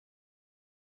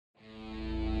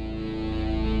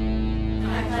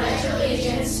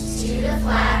allegiance to the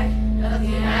flag of the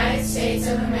United States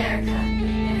of America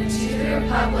and to the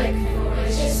republic for which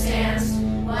it stands,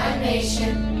 one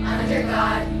nation, under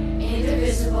God,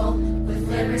 indivisible, with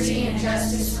liberty and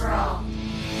justice for all.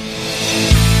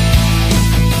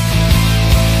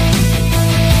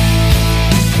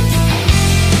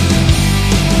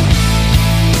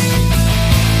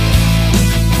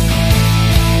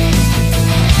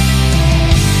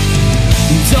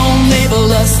 Don't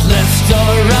label us left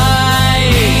or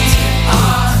right. We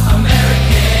are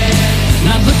American.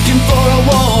 Not looking for a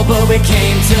war, but we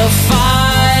came to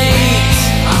fight.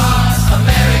 We are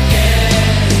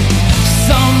American.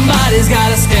 Somebody's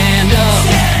gotta stand up.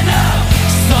 Stand up.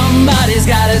 Somebody's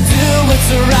gotta do what's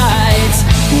right.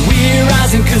 We're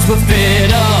rising cause we're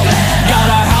fed up. Got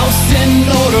our house in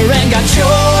order and got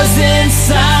yours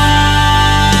inside.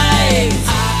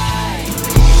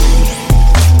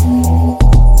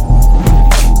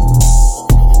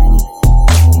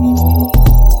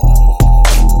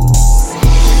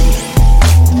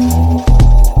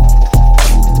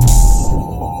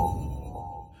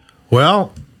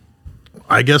 Well,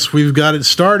 I guess we've got it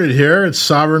started here. It's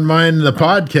Sovereign Mind, the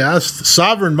podcast.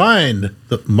 Sovereign Mind.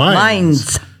 The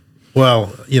minds.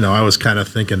 Well, you know, I was kind of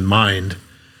thinking mind.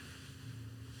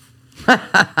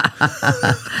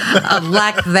 A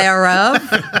lack thereof.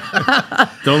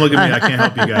 Don't look at me. I can't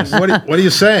help you guys. What are you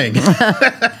saying?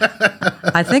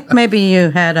 I think maybe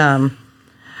you had a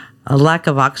lack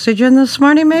of oxygen this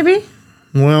morning, maybe?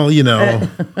 Well, you know,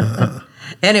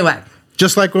 Anyway.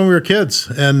 just like when we were kids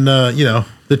and, you know,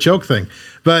 the choke thing.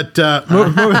 But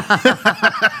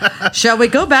Shall we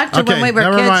go back to when we were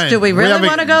never kids? mind. Do we really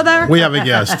want to go there? We have a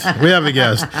guest.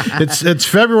 It's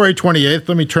February 28th.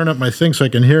 Let me turn up my thing so I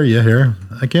can hear you here.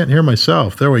 I can't hear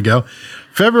myself. There we go.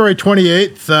 February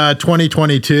 28th,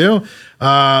 2022.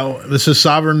 This is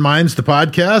Sovereign Minds, the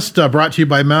podcast, brought to you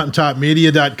by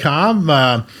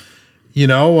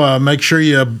MountaintopMedia.com. Make sure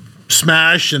you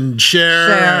smash and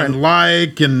share and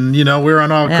like, and we're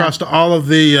on across all of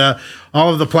the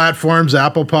platforms: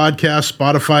 Apple Podcasts,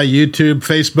 Spotify, YouTube,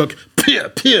 Facebook,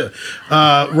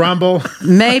 Rumble.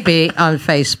 Maybe on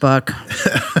Facebook.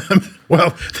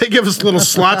 Well, they give us little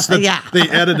slots that they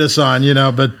edit us on,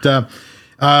 but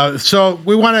so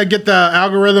we want to get the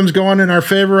algorithms going in our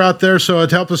favor out there, so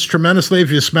it helps us tremendously if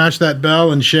you smash that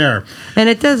bell and share. And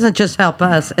it doesn't just help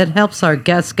us, it helps our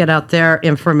guests get out their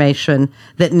information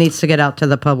that needs to get out to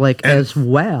the public as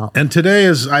well. And today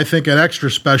is, I think, an extra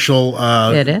special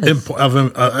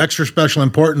extra special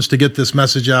importance to get this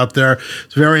message out there.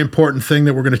 It's a very important thing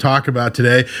that we're going to talk about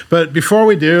today. But before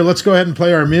we do, let's go ahead and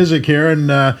play our music here, and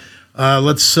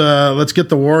let's get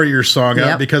the Warrior song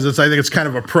out, because I think it's kind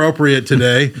of appropriate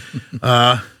today.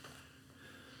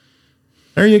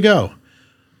 There you go.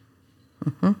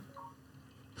 Mm-hmm.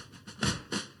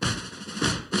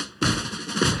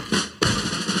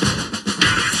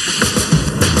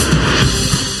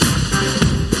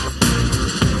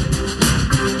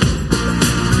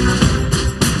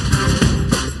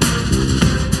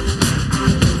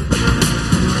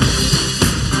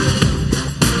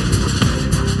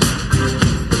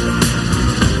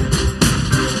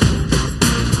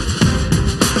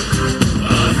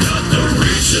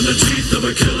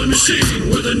 Machine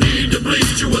with a need to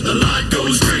bleed you when the light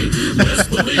goes green.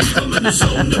 Best believe I'm in the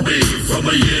zone to be. From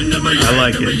a yin to my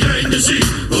yang to my yang to Z.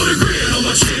 Put a grin on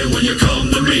my chin when you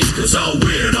come to me, cause I'll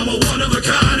win, I'm a one of a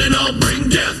kind, and I'll bring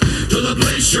death to the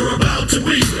place you're about to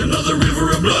be. Another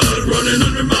river of blood running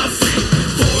under my feet.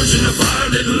 Forged in a fire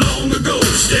lit long ago.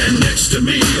 Stand next to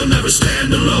me, you'll never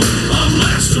stand alone. I'm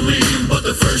last to leave, but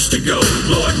the first to go.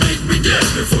 Lord, make me dead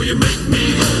before you make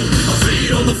me whole. I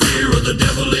feed on the fear of the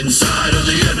devil inside of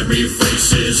the enemy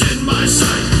faces in my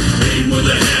sight. Aim with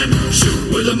a hand,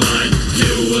 shoot with a mind,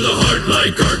 kill with a heart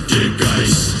like Arctic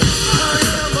ice. I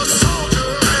am a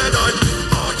soldier and I'm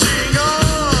marching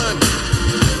on.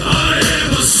 I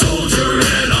am a soldier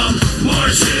and I'm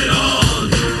marching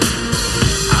on.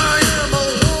 I am a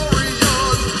warrior,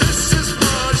 this is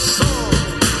my song.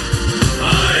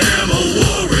 I am a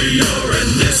warrior and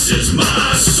this is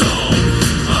my song.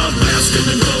 I'm basking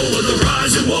the glow of the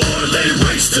rising war, lay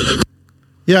waste to the.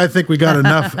 Yeah, I think we got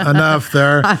enough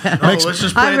there. Let's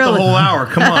just play it the whole hour.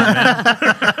 Come on, man.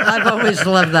 I've always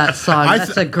loved that song.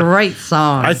 That's a great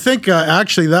song. I think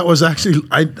that was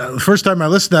the first time I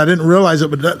listened to that, I didn't realize it,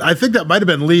 but I think that might have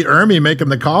been Lee Ermey making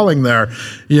the calling there.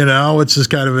 It's just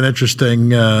kind of an interesting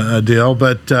deal.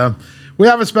 But we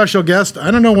have a special guest.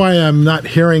 I don't know why I'm not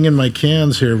hearing in my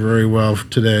cans here very well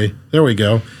today. There we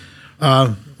go.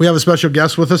 We have a special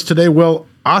guest with us today, Will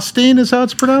Osteen is how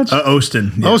it's pronounced?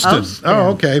 Osteen. Yeah. Osteen. Oh,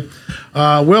 okay.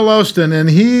 Will Osteen, and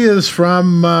he is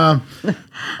from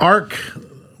ARC,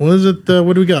 what is it?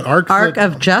 What do we got? Ark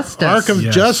of Justice. Ark of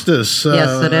Yes. Justice.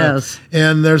 Yes, it is.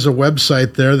 And there's a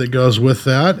website there that goes with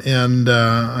that, and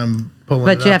I'm pulling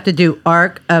But it you up. have to do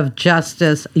Ark of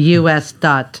Justice US.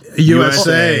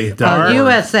 USA.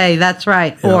 USA, that's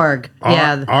right. Org.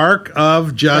 Yeah. Ark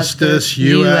of Justice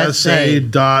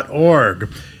USA.org.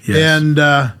 Yes. And,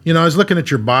 I was looking at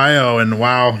your bio, and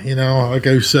wow, like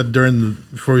I said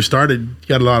before we started, you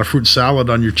got a lot of fruit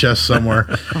salad on your chest somewhere.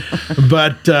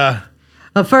 But,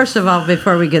 Well, first of all,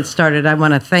 before we get started, I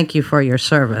want to thank you for your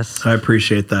service. I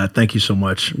appreciate that. Thank you so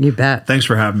much. You bet. Thanks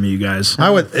for having me, you guys. I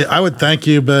would thank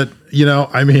you, but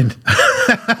I mean,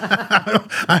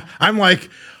 I'm like,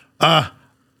 I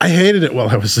hated it while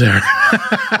I was there.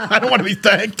 I don't want to be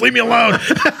thanked. Leave me alone.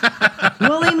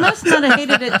 Well, he must not have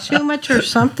hated it too much or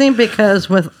something, because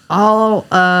with all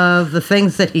of the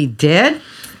things that he did,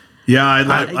 Yeah,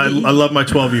 I love my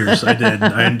 12 years. I did.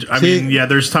 I mean, yeah,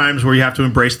 there's times where you have to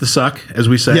embrace the suck, as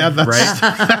we say. Yeah, that's- right.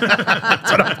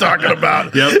 That's what I'm talking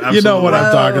about. Yep, absolutely. You know what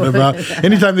I'm talking about.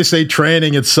 Anytime they say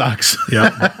training, it sucks.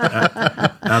 Yep,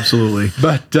 absolutely.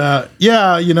 But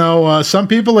some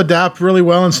people adapt really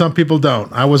well and some people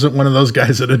don't. I wasn't one of those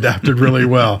guys that adapted really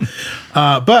well.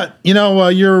 But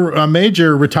your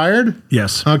major retired?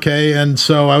 Yes. Okay, and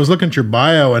so I was looking at your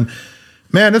bio, and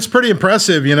man, it's pretty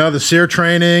impressive. The SEER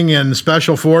training and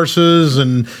special forces,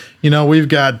 and we've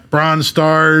got Bronze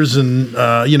Stars, and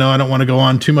I don't want to go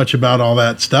on too much about all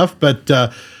that stuff, but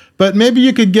maybe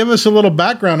you could give us a little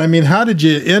background. I mean, how did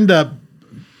you end up?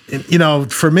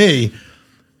 For me,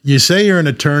 you say you're an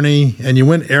attorney and you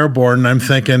went airborne, and I'm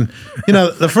thinking,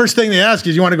 the first thing they ask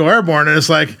is, you want to go airborne, and it's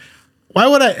like, why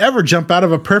would I ever jump out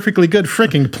of a perfectly good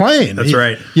freaking plane? That's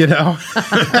right.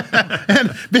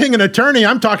 And being an attorney,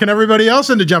 I'm talking everybody else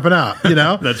into jumping out,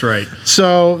 That's right.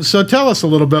 So tell us a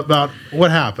little bit about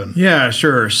what happened. Yeah,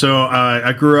 sure. So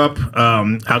I grew up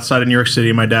outside of New York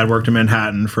City. My dad worked in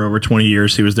Manhattan for over 20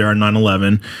 years. He was there on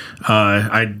 9/11.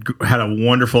 I had a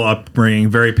wonderful upbringing,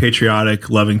 very patriotic,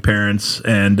 loving parents,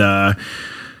 and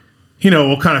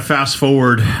we'll kind of fast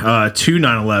forward to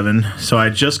 9/11. So I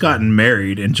had just gotten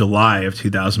married in July of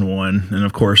 2001. And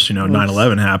of course,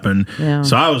 9/11 happened. Yeah.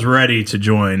 So I was ready to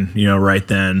join, right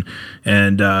then.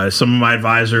 And some of my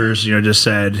advisors, just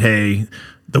said, hey,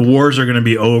 the wars are going to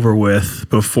be over with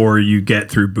before you get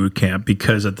through boot camp,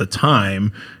 because at the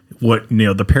time, what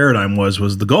the paradigm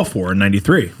was the Gulf War in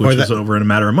 '93, which was over in a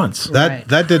matter of months. That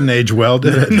didn't age well,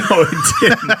 did it? No, it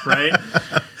didn't, right?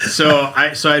 So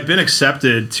I'd been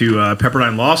accepted to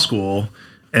Pepperdine Law School,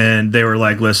 and they were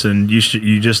like, listen, you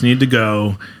just need to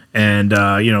go. And,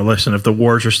 listen, if the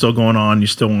wars are still going on, you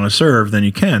still want to serve, then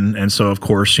you can. And so, of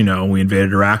course, we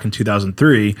invaded Iraq in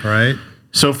 2003. Right.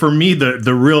 So for me,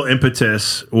 the real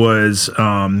impetus was,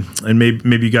 and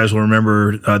maybe you guys will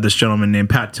remember this gentleman named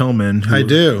Pat Tillman. I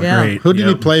do. Yeah. Great, Who did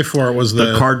he play for? It was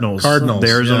the Cardinals. Cardinals. The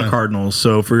Arizona yeah. Cardinals.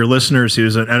 So for your listeners, he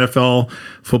was an NFL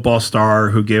football star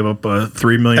who gave up a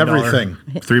 $3 million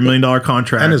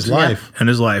contract. And his life. And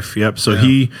his life, yep. So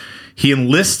he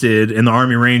enlisted in the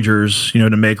Army Rangers, to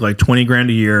make like $20,000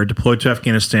 a year, deployed to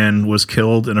Afghanistan, was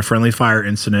killed in a friendly fire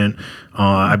incident.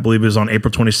 I believe it was on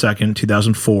April 22nd,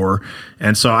 2004.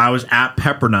 And so I was at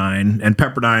Pepperdine, and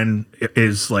Pepperdine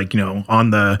is like, in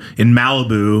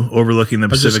Malibu overlooking the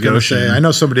Pacific Ocean. I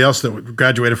know somebody else that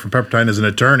graduated from Pepperdine as an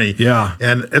attorney. Yeah.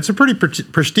 And it's a pretty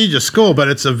prestigious school, but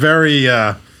it's a very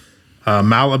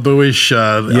Malibu-ish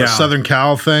Southern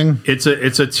Cal thing. It's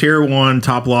a tier 1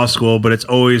 top law school, but it's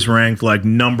always ranked like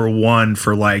number 1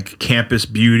 for like campus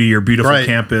beauty or beautiful Right.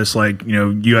 campus, like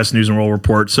U.S. News and World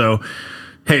Report. So,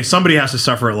 hey, somebody has to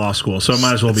suffer at law school, so it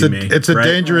might as well be me. It's a right?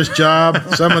 dangerous job.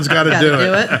 Someone's got to Gotta do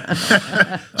do it.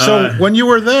 it. So when you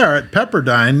were there at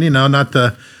Pepperdine, not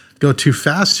to go too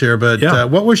fast here, but Yeah.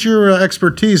 what was your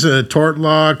expertise? Tort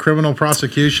law, criminal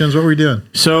prosecutions? What were you doing?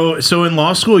 So in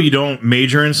law school, you don't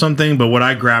major in something, but what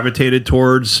I gravitated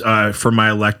towards for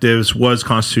my electives was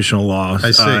constitutional law.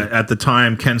 I see. At the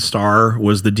time, Ken Starr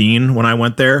was the dean when I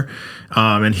went there.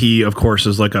 And he, of course,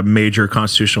 is like a major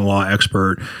constitutional law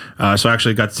expert. So I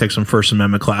actually got to take some First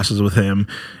Amendment classes with him.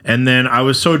 And then I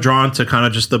was so drawn to kind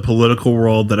of just the political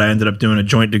world that I ended up doing a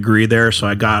joint degree there. So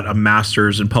I got a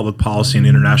master's in public policy and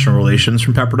international relations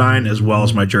from Pepperdine, as well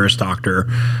as my Juris Doctor.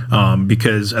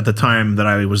 Because at the time that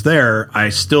I was there, I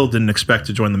still didn't expect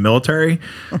to join the military.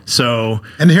 So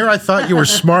And here I thought you were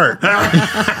smart. yeah,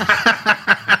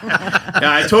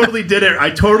 I totally did it. I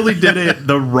totally did it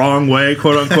the wrong way,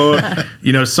 quote unquote.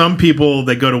 Some people,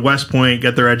 they go to West Point,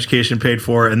 get their education paid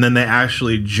for, and then they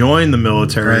actually join the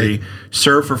military, Right.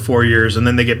 serve for 4 years, and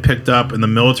then they get picked up, and the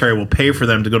military will pay for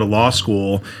them to go to law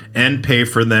school and pay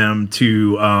for them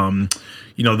to,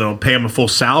 they'll pay them a full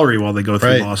salary while they go through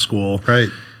Right. law school. Right.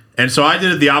 And so I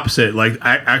did it the opposite. Like,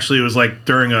 it was like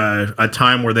during a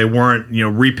time where they weren't,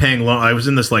 repaying loan. I was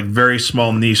in this like very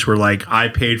small niche where like I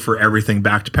paid for everything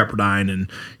back to Pepperdine,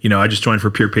 and I just joined for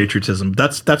pure patriotism.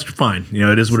 That's fine.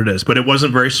 It is what it is. But it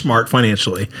wasn't very smart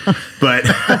financially. But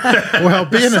well,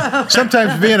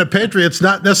 sometimes being a patriot's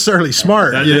not necessarily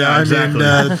smart.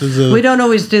 Exactly. We don't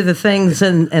always do the things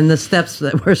and the steps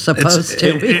that we're supposed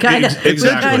to.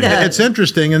 Exactly. It's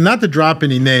interesting, and not to drop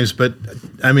any names, but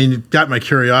I mean, it got my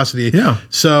curiosity. Yeah.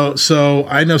 So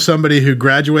I know somebody who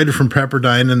graduated from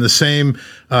Pepperdine and the same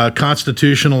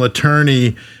constitutional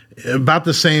attorney about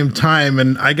the same time,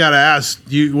 and I got to ask,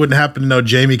 you wouldn't happen to know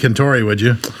Jamie Cantore, would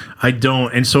you? I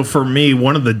don't. And so for me,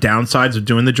 one of the downsides of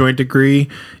doing the joint degree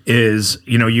is,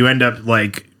 you end up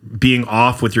like being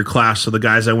off with your class. So the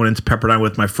guys I went into Pepperdine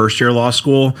with my first year of law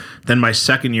school, then my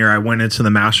second year I went into the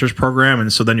master's program,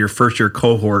 and so then your first year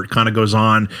cohort kind of goes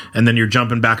on, and then you're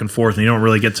jumping back and forth, and you don't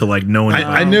really get to like know anything.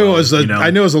 I knew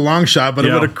it was a long shot, but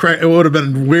it would have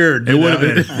been weird. It would have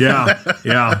been,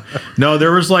 yeah. No,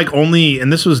 there was like only,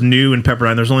 and this was new in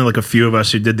Pepperdine. There's only like a few of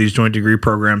us who did these joint degree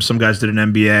programs. Some guys did an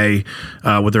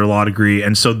MBA with their law degree,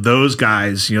 and so those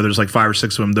guys, there's like 5 or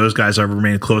 6 of them. Those guys I've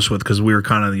remained close with because we were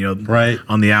kind of right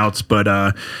on the outs.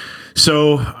 But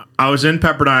so I was in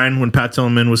Pepperdine when Pat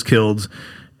Tillman was killed,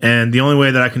 and the only way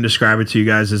that I can describe it to you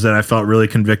guys is that I felt really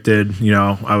convicted.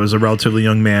 I was a relatively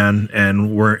young man,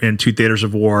 and we're in 2 theaters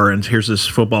of war, and here's this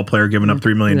football player giving up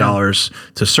 $3 million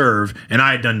to serve, and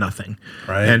I had done nothing.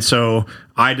 Right. And so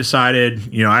I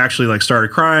decided, I actually like started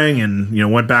crying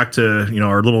and, went back to,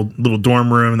 our little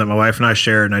dorm room that my wife and I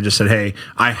shared. And I just said, hey,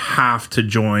 I have to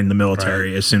join the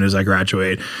military as soon as I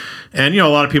graduate. And, a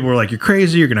lot of people were like, you're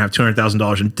crazy. You're going to have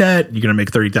 $200,000 in debt. You're going to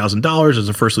make $30,000 as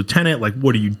a first lieutenant. Like,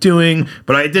 what are you doing?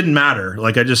 But it didn't matter.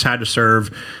 Like, I just had to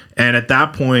serve. And at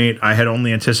that point, I had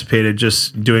only anticipated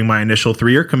just doing my initial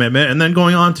 3-year commitment and then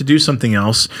going on to do something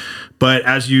else. But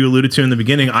as you alluded to in the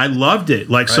beginning, I loved it.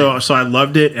 So I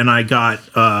loved it, and I got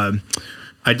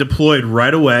I deployed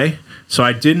right away. So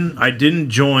I didn't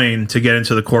join to get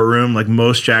into the courtroom like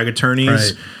most JAG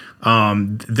attorneys. Right.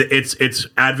 It's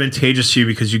advantageous to you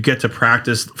because you get to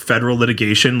practice federal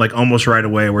litigation like almost right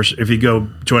away. Where if you go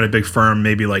join a big firm,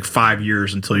 maybe like 5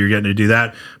 years until you're getting to do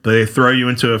that. But they throw you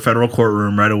into a federal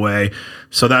courtroom right away.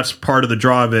 So that's part of the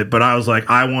draw of it. But I was like,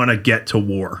 I want to get to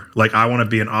war. Like, I want to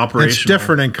be an operational. It's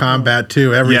different in combat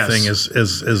too. Everything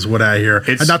is what I hear.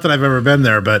 It's not that I've ever been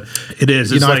there, but it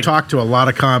is. I've talked to a lot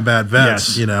of combat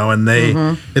vets. And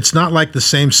they it's not like the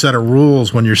same set of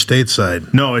rules when you're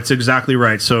stateside. No, it's exactly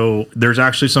right. So there's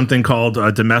actually something called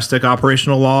domestic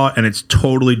operational law, and it's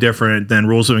totally different than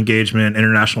rules of engagement,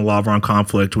 international law of armed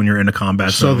conflict when you're in a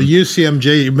combat zone. So the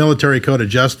UCMJ Military Code of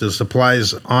Justice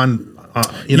applies on.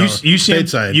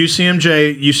 Stateside.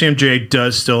 UCMJ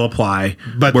does still apply,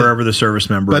 but wherever the service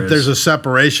member is. But there's a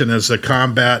separation as a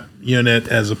combat unit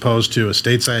as opposed to a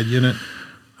stateside unit.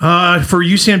 For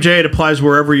UCMJ, it applies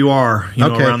wherever you are,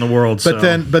 around the world. But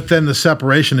then the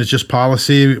separation is just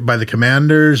policy by the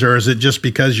commanders, or is it just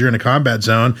because you're in a combat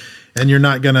zone and you're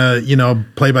not going to,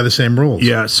 play by the same rules?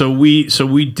 Yeah. So we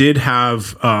did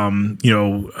have,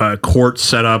 courts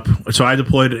set up. So I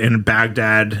deployed in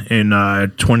Baghdad in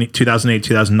 2008,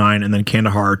 2009, and then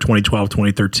Kandahar 2012,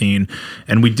 2013.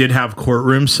 And we did have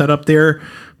courtrooms set up there.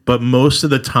 But most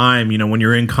of the time, when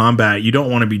you're in combat, you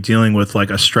don't want to be dealing with like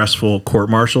a stressful court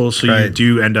martial. So you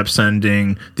do end up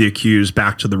sending the accused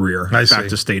back to the rear, back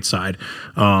to stateside.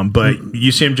 But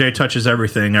UCMJ touches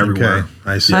everything everywhere. Okay.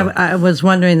 I see. I was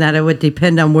wondering that it would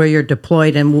depend on where you're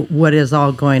deployed and what is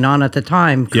all going on at the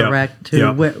time, correct?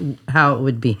 Yep. How it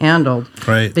would be handled.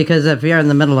 Right. Because if you're in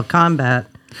the middle of combat,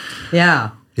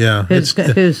 Yeah, it's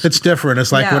different.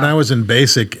 It's like when I was in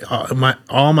basic,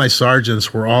 all my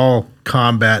sergeants were all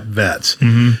combat vets,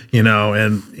 and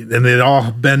they'd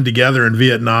all been together in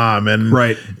Vietnam, and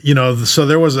so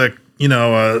there was a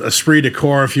esprit de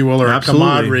corps, if you will, or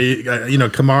Absolutely.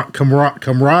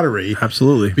 camaraderie,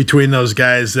 Absolutely, between those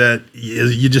guys that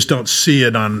you just don't see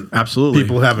it on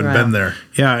people who haven't been there.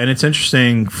 Yeah, and it's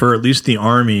interesting for at least the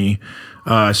Army.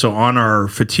 So on our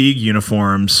fatigue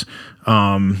uniforms,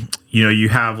 you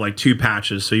have like 2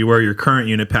 patches. So you wear your current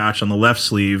unit patch on the left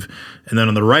sleeve, and then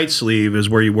on the right sleeve is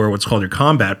where you wear what's called your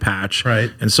combat patch.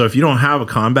 Right. And so if you don't have a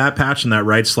combat patch in that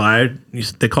right slide,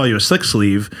 they call you a slick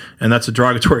sleeve, and that's a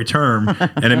derogatory term,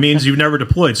 and it means you've never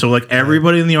deployed. So like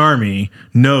everybody in the Army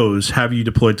knows, have you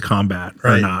deployed to combat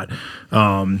or not?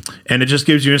 And it just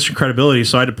gives you instant credibility.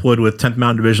 So I deployed with 10th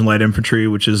Mountain Division Light Infantry,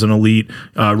 which is an elite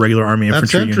regular Army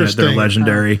infantry unit. They're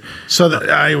legendary. So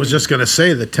I was just going to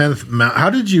say the 10th Mount. How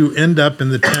did you end up in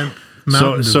the 10th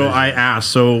Mountain So Division. I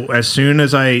asked. So as soon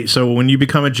as when you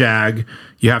become a JAG,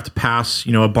 you have to pass,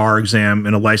 a bar exam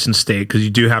in a licensed state, because you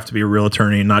do have to be a real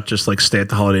attorney and not just like stay at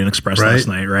the Holiday Inn Express last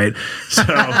night, right? So,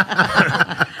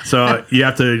 so you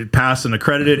have to pass an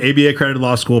ABA accredited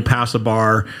law school, pass a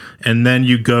bar, and then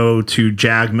you go to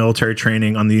JAG military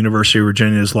training on the University of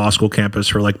Virginia's law school campus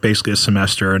for like basically a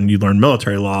semester, and you learn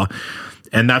military law.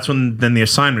 And that's when then the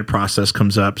assignment process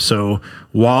comes up. So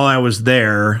while I was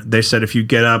there, they said if you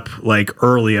get up like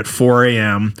early at 4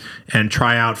 a.m. and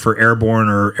try out for airborne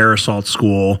or air assault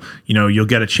school, you'll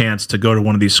get a chance to go to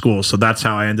one of these schools. So that's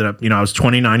how I ended up. I was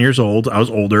 29 years old. I was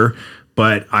older.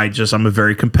 But I'm a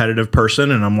very competitive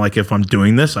person, and I'm like, if I'm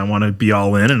doing this, I want to be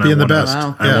all in, and I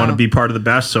want to be part of the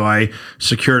best. So I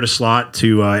secured a slot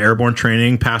to airborne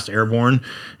training, passed airborne,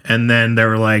 and then they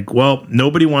were like, well,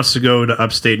 nobody wants to go to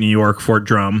upstate New York, Fort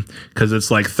Drum, because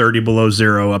it's like 30 below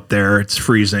zero up there. It's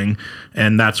freezing,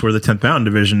 and that's where the 10th Mountain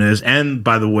Division is. And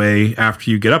by the way,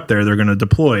 after you get up there, they're going to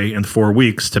deploy in 4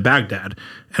 weeks to Baghdad.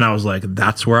 And I was like,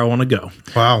 that's where I want to go.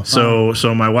 Wow. So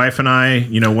my wife and I,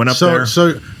 went up there.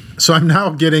 So I'm now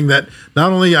getting that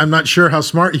not only I'm not sure how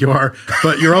smart you are,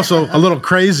 but you're also a little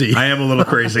crazy. I am a little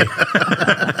crazy.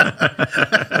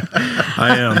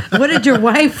 I am. What did your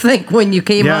wife think when you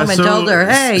came home and told her,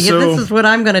 hey, this is what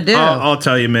I'm going to do? I'll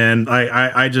tell you, man,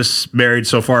 I just married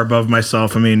so far above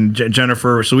myself. I mean,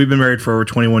 Jennifer, so we've been married for over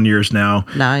 21 years now.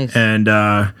 Nice. And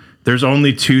there's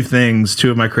only two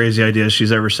of my crazy ideas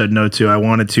she's ever said no to. I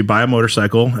wanted to buy a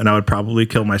motorcycle, and I would probably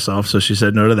kill myself, so she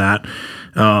said no to that.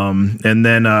 And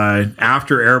then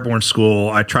after airborne school,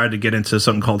 I tried to get into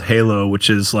something called Halo, which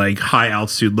is like high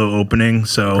altitude, low opening.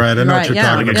 So right, I know what you're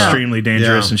talking about. Extremely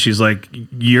dangerous. Yeah. And she's like,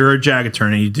 you're a JAG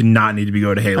attorney. You do not need to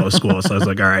go to Halo school. So I was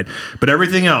like, all right. But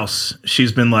everything else,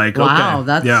 she's been like, wow, okay.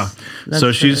 That's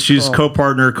so she's cool.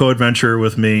 co-partner, co-adventurer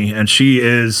with me. And she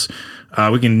is...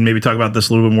 we can maybe talk about this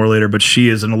a little bit more later, but she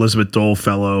is an Elizabeth Dole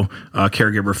fellow,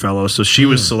 caregiver fellow. So she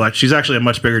was selected. She's actually a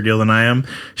much bigger deal than I am.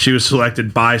 She was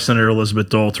selected by Senator Elizabeth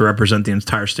Dole to represent the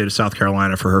entire state of South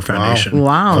Carolina for her foundation.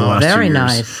 Wow, for the last 2 very years.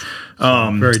 nice.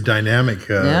 Very dynamic.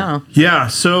 Yeah.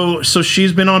 So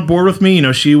she's been on board with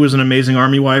me. She was an amazing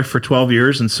Army wife for 12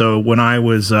 years. And so when I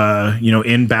was,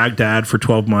 in Baghdad for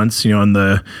 12 months,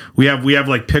 and we have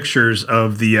like pictures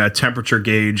of the temperature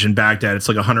gauge in Baghdad. It's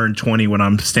like 120 when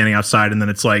I'm standing outside. And then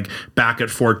it's like back at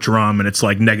Fort Drum and it's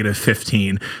like negative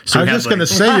 15. So I was just going to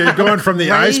say, you're going from the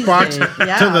icebox to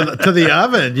the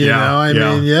oven, you know? I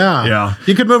mean, yeah.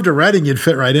 You could move to Reading, you'd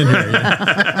fit right in here.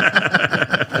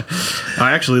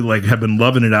 I actually have been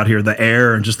loving it out here. The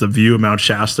air and just the view of Mount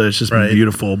Shasta. It's just been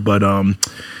beautiful. But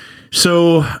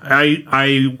so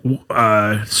I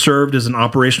served as an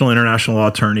operational international law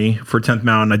attorney for 10th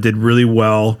Mountain. I did really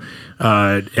well.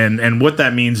 And what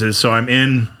that means is, so I'm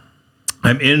in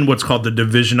what's called the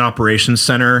Division Operations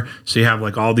Center. So you have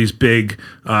like all these big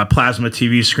plasma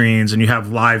TV screens, and you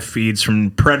have live feeds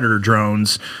from Predator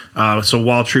drones. So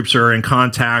while troops are in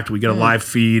contact, we get a live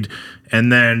feed. And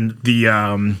then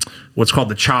the what's called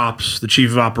the CHOPS, the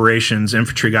Chief of Operations,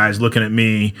 infantry guys looking at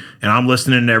me, and I'm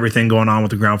listening to everything going on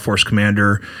with the ground force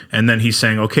commander. And then he's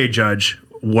saying, okay, Judge,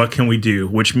 what can we do?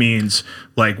 Which means,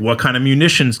 like, what kind of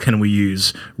munitions can we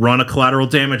use? Run a collateral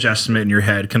damage estimate in your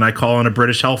head. Can I call on a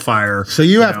British Hellfire? So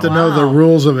you have to know the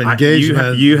rules of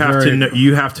engagement. You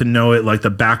have to know it like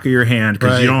the back of your hand,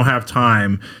 because you don't have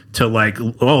time to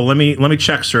let me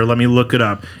check, sir. Let me look it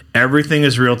up. Everything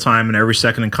is real time, and every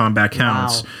second in combat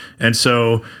counts. Wow. And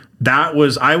so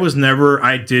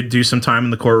I did do some time in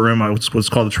the courtroom. I was what's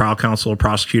called a trial counsel or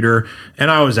prosecutor,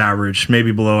 and I was average,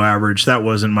 maybe below average. That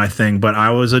wasn't my thing, but I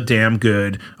was a damn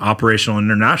good operational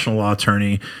international law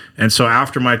attorney. And so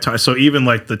after my time, so even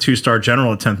like the 2-star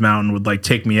general at 10th Mountain would like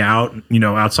take me out,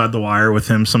 outside the wire with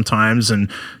him sometimes. And,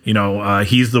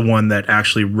 he's the one that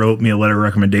actually wrote me a letter of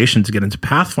recommendation to get into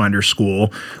Pathfinder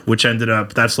school, which ended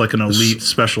up, that's like an elite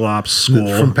special ops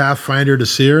school. From Pathfinder to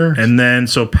SEER? And then,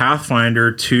 so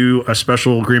Pathfinder to a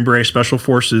special Green Beret Special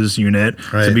Forces unit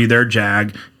to be their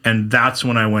JAG. And that's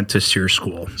when I went to SEER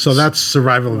school. So that's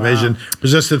survival, evasion,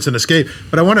 resistance, and escape.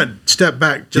 But I want to step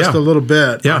back just a little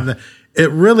bit. Yeah. It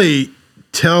really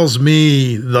tells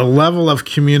me the level of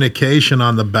communication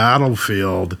on the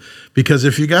battlefield, because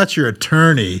if you got your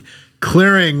attorney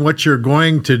clearing what you're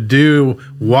going to do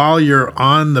while you're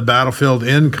on the battlefield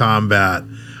in combat,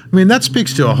 I mean, that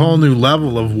speaks to a whole new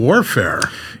level of warfare.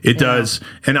 It does.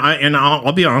 And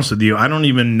I'll be honest with you, I don't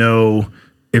even know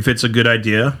if it's a good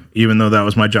idea, even though that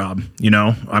was my job,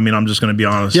 I mean, I'm just going to be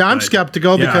honest. Yeah, I'm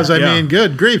skeptical because, I mean,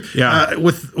 good grief. Yeah.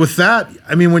 With that,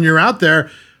 I mean, when you're out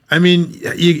there, I mean,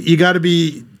 you got to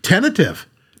be tentative.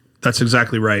 That's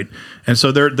exactly right. And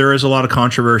so there is a lot of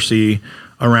controversy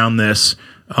around this.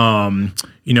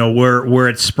 You know, where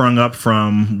it sprung up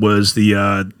from was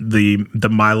the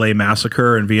My Lai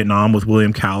massacre in Vietnam with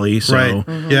William Calley. So, Right.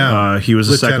 Yeah. he was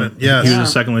Lieutenant, he was yes.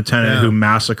 a second lieutenant Yeah. who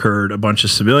massacred a bunch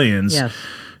of civilians. Yes.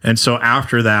 And so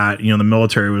after that, you know, the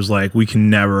military was like, we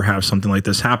can never have something like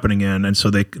this happening again. And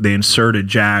so they inserted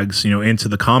JAGs, you know, into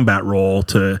the combat role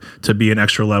to be an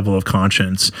extra level of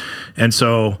conscience. And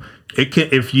so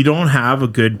if you don't have a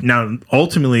good, now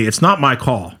ultimately it's not my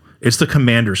call. It's the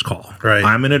commander's call. Right.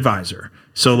 I'm an advisor.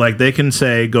 So like they can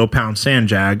say, go pound sand,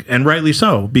 JAG, and rightly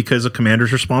so, because the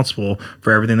commander's responsible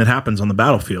for everything that happens on the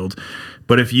battlefield.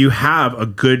 But if you have a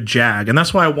good JAG, and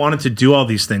that's why I wanted to do all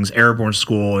these things, Airborne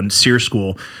School and SEER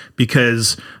School,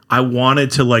 because I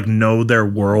wanted to like know their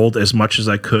world as much as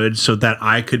I could so that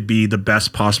I could be the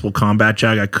best possible combat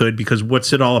JAG I could, because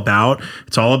what's it all about?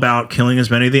 It's all about killing as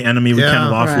many of the enemy we Yeah.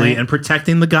 can lawfully Right. and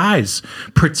protecting the guys.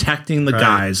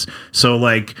 Guys. So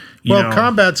like, you know,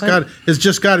 combat's it's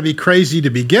just got to be crazy to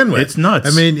begin with. It's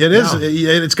nuts. I mean, it is. No.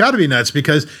 It's got to be nuts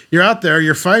because you're out there,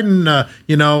 you're fighting,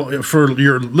 you know, for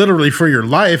your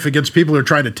life against people who are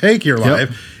trying to take your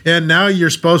life, and now you're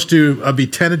supposed to be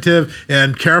tentative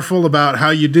and careful about how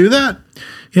you do that.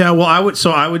 Yeah, well, I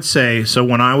would say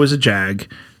when I was a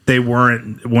JAG, they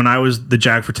weren't. When I was the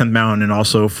JAG for 10th Mountain and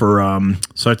also for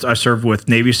I served with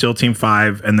Navy SEAL Team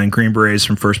 5 and then Green Berets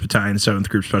from 1st Battalion, 7th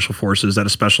Group Special Forces at a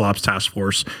Special Ops Task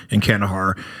Force in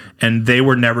Kandahar, and they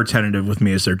were never tentative with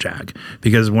me as their JAG,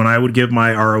 because when I would give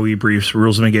my ROE briefs,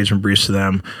 rules of engagement briefs to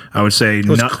them, I would say It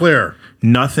was clear.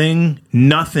 Nothing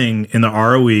in the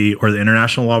ROE or the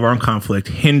International Law of Armed Conflict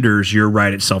hinders your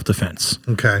right at self-defense.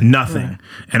 Okay. Nothing.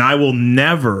 And I will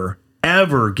never,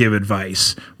 ever give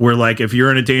advice where, like, if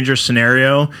you're in a dangerous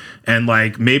scenario and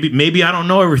like maybe I don't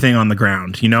know everything on the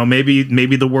ground, you know, maybe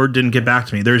the word didn't get back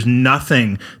to me. There's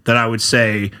nothing that I would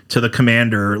say to the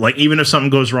commander, like even if something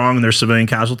goes wrong and there's civilian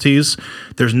casualties,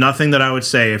 there's nothing that I would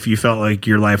say if you felt like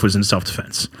your life was in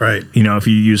self-defense. Right. You know, if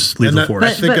you use lethal that-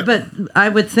 force. But I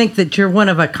would think that you're one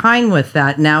of a kind with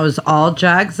that. Now, is all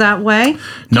JAGs that way?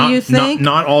 Do you think?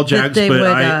 Not all that JAGs, they but would,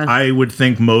 I would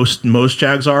think most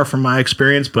JAGs are, from my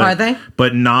experience. But Are they?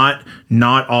 But not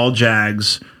all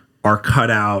JAGs are cut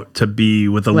out to be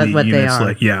with elite What they units. are.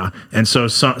 Like, yeah, and so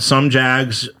some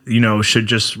JAGs, you know, should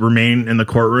just remain in the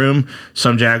courtroom.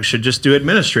 Some JAGs should just do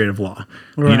administrative law.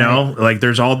 You Right. know, like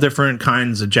there's all different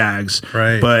kinds of JAGs.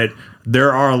 Right. But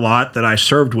there are a lot that I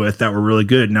served with that were really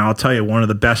good. Now, I'll tell you, one of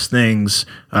the best things,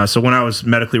 so when I was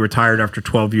medically retired after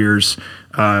 12 years,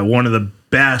 one of the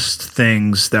best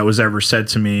things that was ever said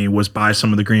to me was by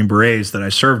some of the Green Berets that I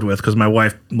served with, because my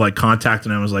wife like contacted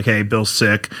him and was like, hey, Bill's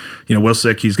sick. You know, Will's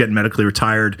sick. He's getting medically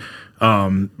retired.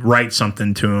 Write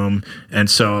something to him. And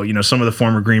so, you know, some of the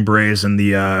former Green Berets and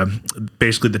the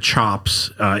basically the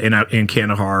chops in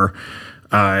Kandahar,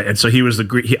 and so I was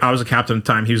a captain at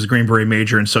the time. He was a Green Beret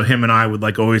major, and so him and I would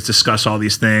like always discuss all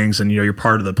these things. And you know, you're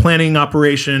part of the planning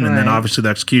operation, and then Right. obviously the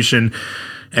execution.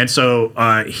 And so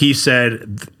he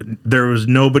said there was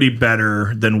nobody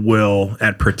better than Will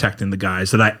at protecting the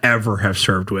guys that I ever have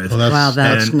served with. Wow,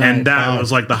 that's and, nice. and that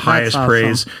was like the highest awesome.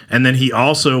 praise. And then he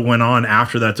also went on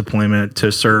after that deployment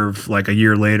to serve like a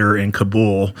year later in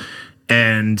Kabul.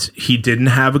 And he didn't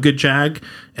have a good JAG.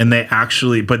 And they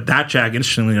actually, but that JAG,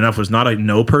 interestingly enough, was not a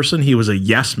no person. He was a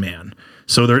yes man.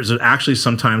 So there's actually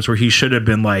some times where he should have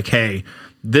been like, hey,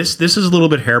 this is a little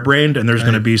bit harebrained, and there's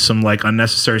going to be some like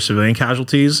unnecessary civilian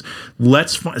casualties.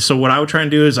 So what I would try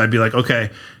and do is I'd be like, okay,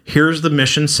 here's the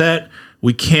mission set.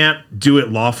 We can't do it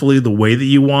lawfully the way that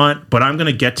you want, but I'm going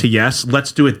to get to yes.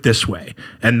 Let's do it this way,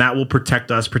 and that will protect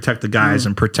us, protect the guys,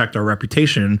 and protect our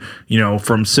reputation. You know,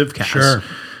 from CivCas. Sure.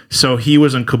 So he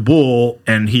was in Kabul,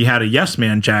 and he had a yes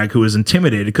man JAG who was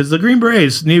intimidated, because the Green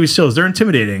Berets, Navy SEALs, they're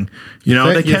intimidating. You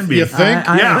know, they can be. You think?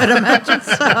 I would imagine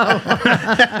so.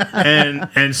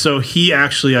 And so he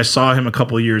actually, I saw him a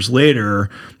couple of years later.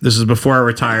 This is before I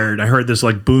retired. I heard this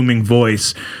like booming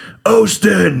voice,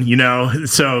 Ostin, you know.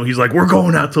 So he's like, we're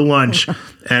going out to lunch.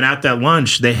 And at that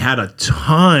lunch, they had a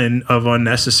ton of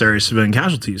unnecessary civilian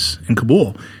casualties in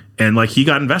Kabul. And like he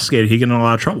got investigated, he got in a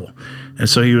lot of trouble. And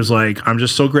so he was like, I'm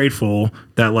just so grateful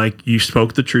that like you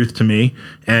spoke the truth to me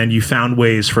and you found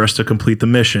ways for us to complete the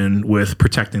mission with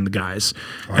protecting the guys.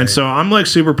 Right. And so I'm like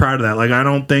super proud of that. Like, I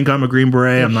don't think I'm a Green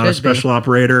Beret. I'm not a special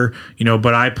operator, you know,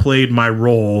 but I played my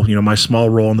role, you know, my small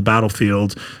role in the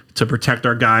battlefield to protect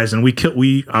our guys. And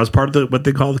I was part of what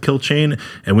they call the kill chain,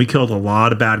 and we killed a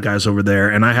lot of bad guys over there.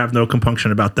 And I have no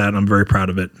compunction about that. And I'm very proud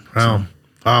of it. Wow. So.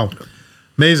 Wow.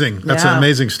 Amazing. That's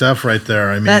amazing stuff right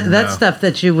there. I mean, that's stuff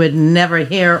that you would never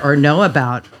hear or know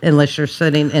about unless you're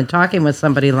sitting and talking with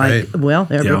somebody like Right. Will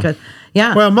here, Yeah. because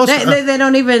Yeah. Well, most- they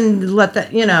don't even let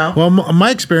that, Well,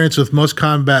 my experience with most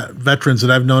combat veterans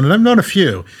that I've known, and I've known a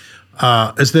few,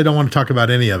 is they don't want to talk about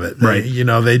any of it. Right.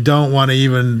 They don't want to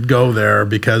even go there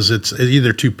because it's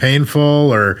either too painful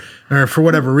or for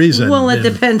whatever reason. Well, it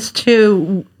And- depends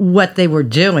too what they were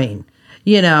doing,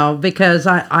 because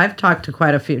I've talked to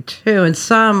quite a few too, and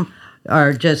some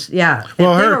are just Well, if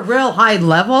they were real high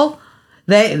level,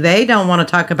 they don't want to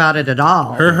talk about it at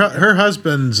all. Her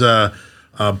husband's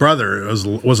brother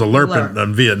was a LERP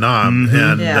in Vietnam,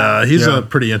 and he's Yeah. a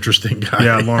pretty interesting guy.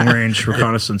 Yeah, long range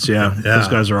reconnaissance. Yeah. Those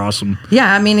guys are awesome.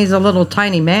 Yeah, I mean, he's a little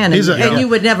tiny man, and you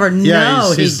would never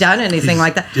know he's he'd done anything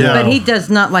like that. yeah. But he does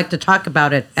not like to talk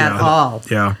about it at all.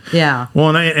 Yeah. Yeah.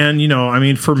 Well,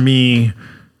 and for me,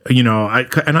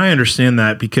 I understand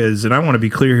that because, and I want to be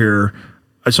clear here.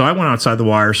 So I went outside the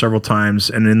wire several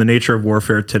times, and in the nature of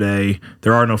warfare today,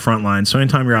 there are no front lines. So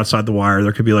anytime you're outside the wire,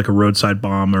 there could be like a roadside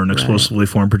bomb or an explosively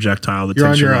formed projectile that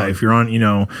takes your life. You're on,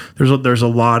 there's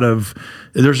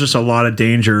just a lot of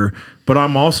danger. But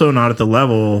I'm also not at the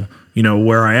level,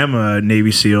 where I am a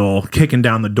Navy SEAL kicking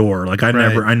down the door. Like I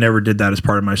never did that as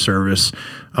part of my service.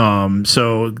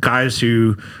 So guys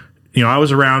who, I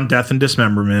was around death and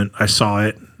dismemberment. I saw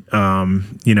it.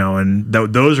 And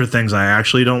those are things I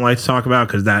actually don't like to talk about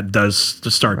because that does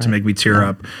start to make me tear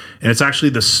up. And it's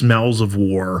actually the smells of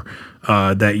war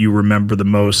that you remember the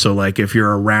most. So like if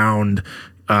you're around,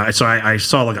 I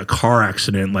saw like a car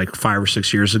accident like 5 or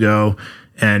 6 years ago,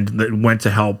 and went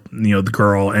to help the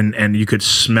girl, and you could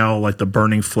smell like the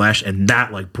burning flesh, and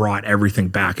that like brought everything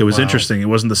back. It was interesting. It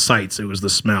wasn't the sights, it was the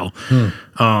smell.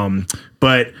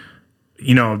 But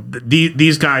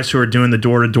these guys who are doing the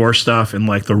door-to-door stuff and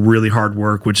like the really hard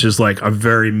work, which is like a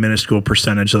very minuscule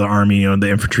percentage of the Army, the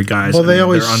infantry guys. Well, they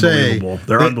always they're say unbelievable.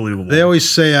 They're unbelievable. They always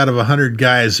say out of 100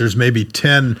 guys, there's maybe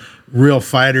 10 real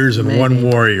fighters and one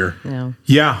warrior.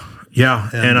 Yeah.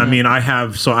 And I mean, I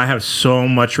have so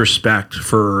much respect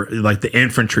for like the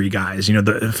infantry guys,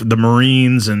 the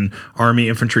Marines and Army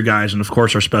infantry guys, and of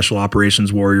course our special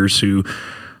operations warriors who.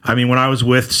 I mean, when I was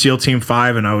with SEAL Team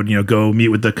 5 and I would, go meet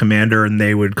with the commander and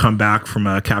they would come back from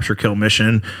a capture kill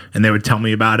mission and they would tell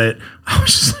me about it, I was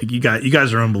just like, you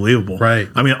guys are unbelievable. Right.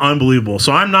 I mean, unbelievable.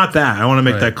 So I'm not that. I want to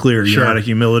make that clear, out of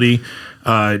humility.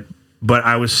 But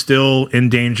I was still in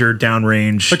danger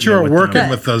downrange. But you were working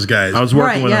with those guys. I was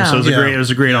working with them, so it was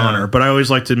a great Yeah. honor. But I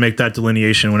always like to make that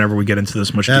delineation whenever we get into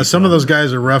this much detail. Some of those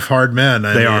guys are rough, hard men.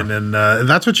 They are. And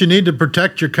that's what you need to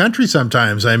protect your country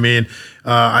sometimes. I mean,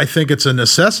 I think it's a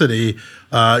necessity.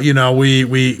 We've got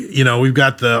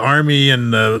the Army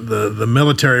and the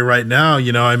military right now.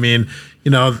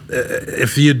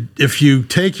 If you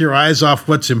take your eyes off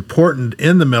what's important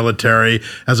in the military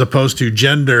as opposed to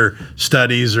gender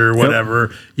studies or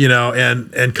whatever,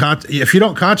 if you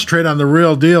don't concentrate on the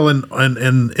real deal in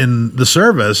the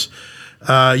service,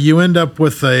 you end up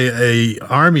with a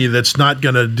army that's not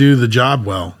going to do the job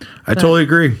well. I totally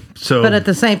agree. So, But at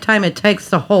the same time, it takes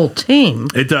the whole team.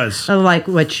 It does. Like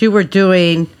what you were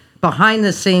doing behind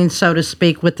the scenes, so to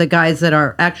speak, with the guys that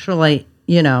are actually,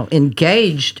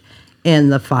 engaged in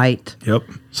the fight. Yep.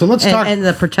 So let's talk. And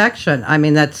the protection. I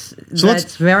mean, that's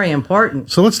very important.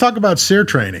 So let's talk about SEER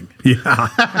training. Yeah.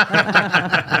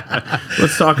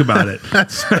 Let's talk about it.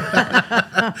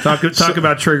 Talk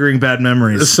about triggering bad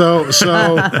memories. So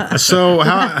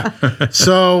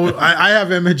I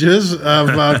have images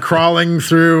of crawling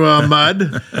through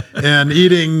mud and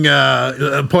eating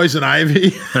poison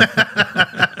ivy.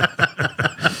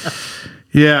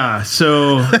 Yeah.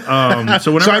 So whenever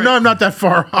So I know I'm not that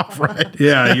far off, right?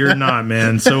 Yeah, you're not,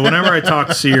 man. So whenever I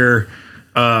talk SEER,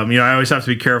 I always have to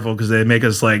be careful because they make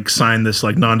us like sign this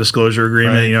like non-disclosure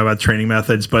agreement, about training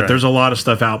methods. But there's a lot of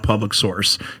stuff out public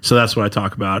source, so that's what I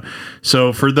talk about.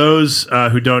 So for those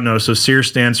who don't know, so SEER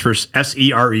stands for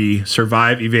SERE: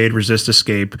 Survive, Evade, Resist,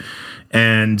 Escape,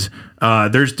 and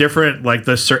there's different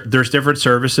there's different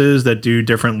services that do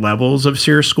different levels of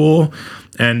SEER school.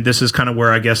 And this is kind of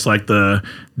where I guess like the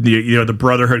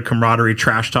brotherhood camaraderie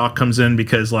trash talk comes in,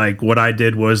 because like what I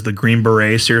did was the Green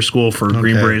Beret SEER school for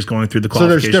Green Berets going through the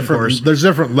qualification course. There's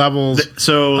different levels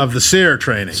of the SEER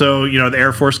training. So, the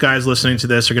Air Force guys listening to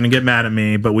this are going to get mad at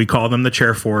me, but we call them the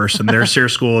Chair Force, and their SEER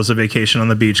school is a vacation on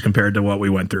the beach compared to what I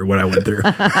went through.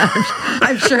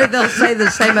 I'm sure they'll say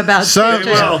the same about So- you.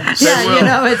 they will.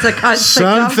 Yeah, it's a sometimes pick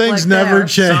Some up things like never there.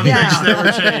 change. Some things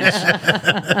never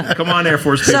change. Come on, Air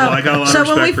Force people. I got a lot of so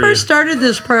respect when we for first you. started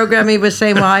this program, he was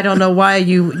saying, well, I don't know why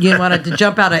you wanted to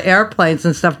jump out of airplanes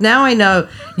and stuff. Now I know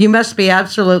you must be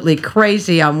absolutely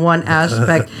crazy on one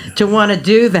aspect to want to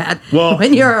do that. Well-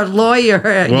 when you're a lawyer,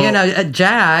 a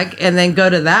JAG, and then go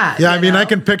to that. Yeah, I you mean, know? I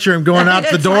can picture him going out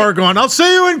the It's door like- going, I'll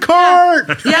see you in court.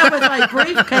 Yeah, with my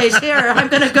briefcase here, I'm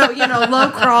going to go, low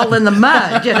crawl in the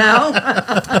mud,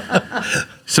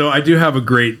 So I do have a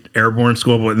great airborne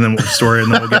school, and then story,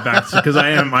 and then we'll get back to because I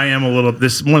am a little.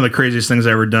 This is one of the craziest things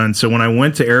I ever done. So when I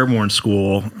went to airborne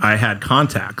school, I had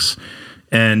contacts,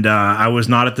 and I was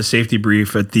not at the safety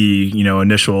brief at the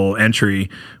initial entry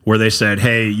where they said,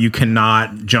 "Hey, you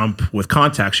cannot jump with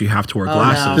contacts. You have to wear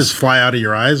glasses." Just fly out of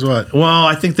your eyes. What? Well,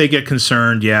 I think they get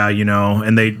concerned,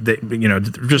 and they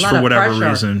just Lot for of whatever pressure.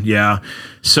 reason, yeah.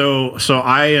 So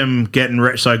I am getting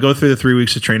ready. So I go through the 3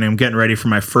 weeks of training. I'm getting ready for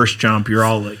my first jump. You're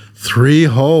all like, 3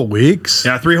 whole weeks?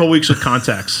 yeah, 3 whole weeks with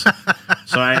contacts.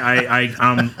 So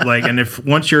I'm like, and if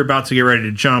once you're about to get ready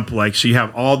to jump, like, so you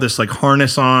have all this like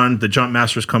harness on. The jump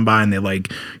masters come by and they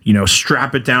like,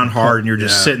 strap it down hard, and you're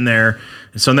just sitting there.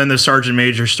 And so then the sergeant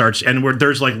major starts, and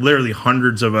there's like literally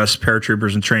hundreds of us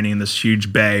paratroopers in training in this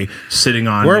huge bay sitting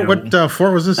on. What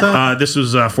fort was this at? This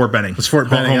was Fort Benning. It's Fort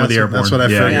Benning. Home of the That's- airborne. That's what I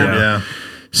figured, yeah.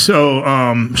 So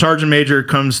sergeant major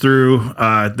comes through.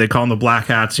 They call them the black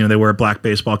hats. They wear a black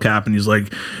baseball cap, and he's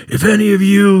like, "If any of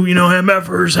you,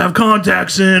 MFers have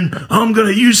contacts in, I'm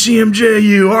gonna UCMJ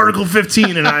you, Article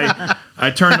 15." And I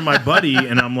turn to my buddy,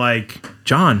 and I'm like,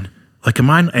 "John, like, am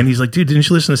I?" And he's like, "Dude, didn't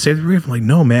you listen to safety brief?" I'm like,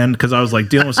 "No, man," because I was like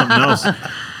dealing with something else.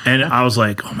 And I was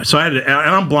like, "Oh my!" So I had to,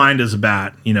 and I'm blind as a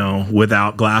bat,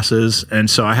 without glasses, and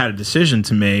so I had a decision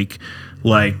to make.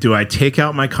 Like, do I take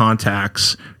out my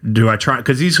contacts? Do I try?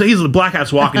 Because he's the black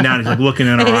hat's walking down. He's like looking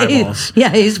in our eyeballs. Yeah,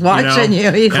 he's watching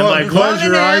you. He's And, like, Close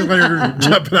your floating eyes in. when you're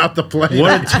jumping out the plane.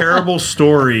 What a terrible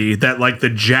story that like the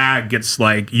JAG gets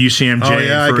like UCMJ. Oh,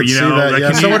 yeah, for, I can see that. like,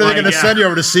 Yeah. So you- what are they like, going to yeah. send you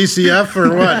over to CCF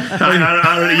or what?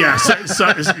 I don't, yeah,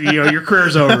 so, your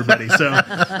career's over, buddy.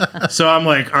 So I'm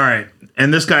like, all right.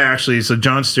 And this guy actually, so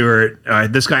John Stewart,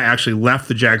 this guy actually left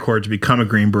the JAG Corps to become a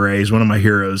Green Beret. He's one of my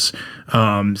heroes. So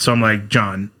I'm like,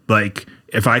 John, like,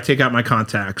 if I take out my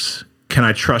contacts, can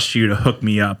I trust you to hook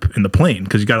me up in the plane?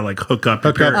 Because you got to like hook up.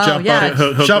 Hook your up, parachute. jump yeah. up,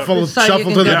 Hook up. shuffle So you shuffle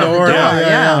can to the get door. the door,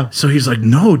 Yeah. So he's like,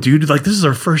 "No, dude, like this is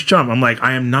our first jump." I'm like,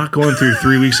 "I am not going through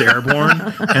 3 weeks of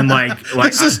airborne," and like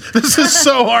This is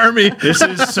so Army. this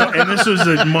is so, and this was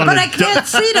one But of I the can't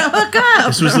see to hook up.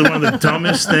 this was one of the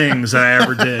dumbest things that I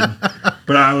ever did.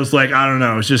 But I was like, I don't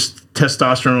know, it's just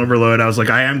testosterone overload. I was like,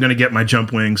 I am going to get my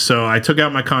jump wings. So I took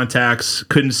out my contacts,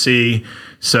 couldn't see,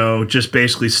 so just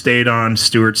basically stayed on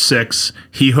Stewart 6.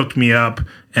 He hooked me up.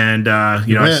 And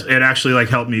went. it actually like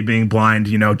helped me being blind,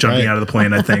 jumping Right. out of the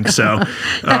plane. I think so.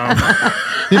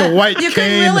 White You cane.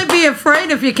 can really be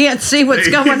afraid if you can't see what's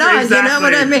going on. You know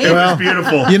what I mean? It was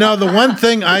beautiful. The one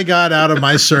thing I got out of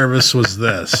my service was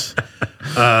this: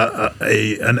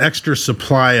 an extra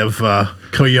supply of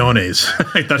coyones.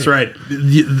 That's right.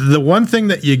 The one thing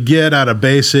that you get out of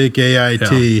basic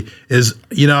AIT is,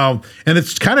 and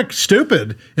it's kind of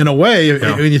stupid in a way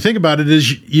when you think about it,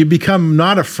 is you become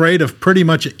not afraid of pretty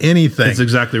much anything. That's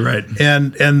exactly right.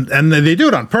 And they do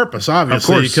it on purpose,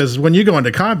 obviously, course. because when you go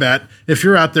into combat, if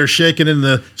you're out there shaking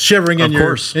shivering in Of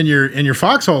course. your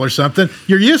foxhole or something,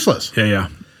 you're useless. Yeah.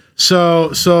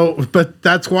 So, but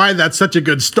that's why that's such a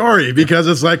good story, because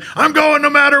it's like, I'm going no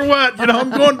matter what,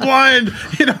 I'm going blind,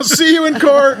 see you in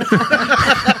court.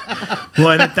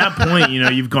 Well, and at that point,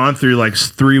 you've gone through like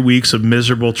 3 weeks of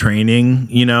miserable training,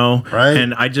 Right.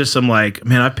 And I'm like,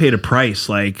 man, I paid a price.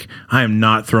 Like, I am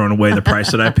not throwing away the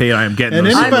price that I paid. I am getting And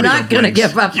those. anybody- I'm not going to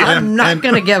give up. I'm not and-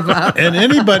 going to give up. And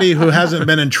anybody who hasn't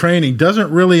been in training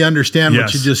doesn't really understand what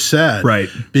Yes. you just said. Right.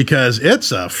 Because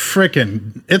it's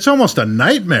almost a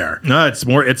nightmare. No,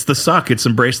 it's the suck. It's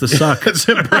embrace the suck. It's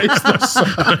embrace the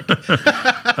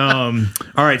suck.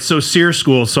 All right, so SEER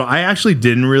school. So I actually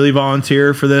didn't really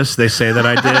volunteer for this. They say that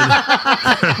I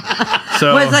did.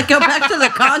 So Was I go back to the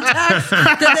contacts?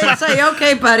 Did they say,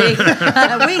 okay, buddy,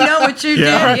 we know what you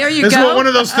did. Here you Is go. it one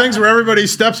of those things where everybody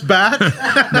steps back?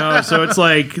 no, so it's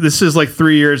like this is like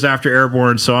 3 years after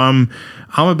airborne. So I'm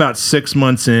about 6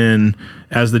 months in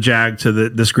as the JAG to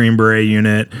this Green Beret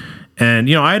unit. And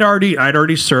I'd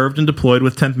already served and deployed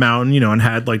with 10th Mountain, and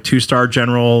had like 2-star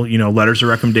general, letters of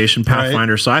recommendation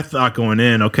Pathfinder. So I thought going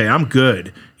in, okay, I'm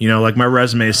good. Like my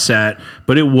resume is set,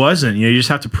 but it wasn't. You just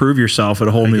have to prove yourself at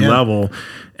a whole new Again. level,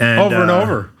 and Over and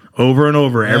over. over and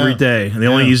over every day. And the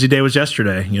only Yeah. easy day was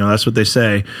yesterday. You know, that's what they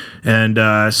say.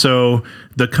 And so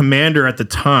the commander at the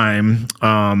time,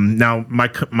 now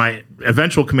my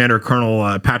eventual commander,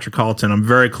 Colonel Patrick Colleton, I'm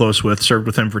very close with, served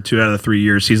with him for 2 out of the 3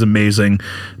 years. He's amazing.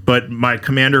 But my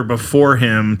commander before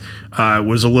him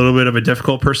was a little bit of a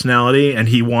difficult personality, and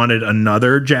he wanted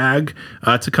another JAG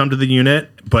to come to the unit,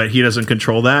 but he doesn't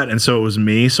control that. And so it was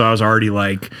me. So I was already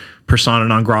like persona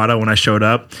non grata when I showed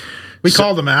up. We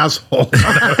called them assholes.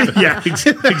 Yeah,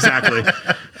 exactly.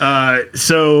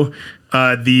 So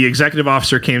the executive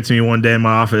officer came to me one day in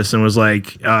my office and was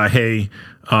like, hey,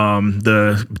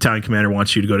 the battalion commander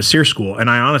wants you to go to SEER school. And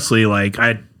I honestly, like,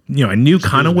 I knew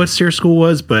kind of what SEER school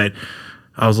was, but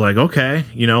I was like, okay,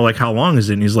 like, how long is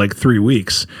it? And he's like, 3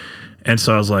 weeks. And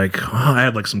so I was like, I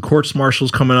had like some courts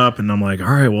martials coming up, and I'm like,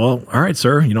 all right,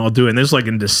 sir, I'll do it. And this is like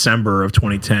in December of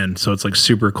 2010. So it's like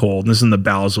super cold. And this is in the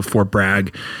bowels of Fort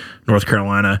Bragg, North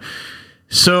Carolina.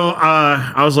 So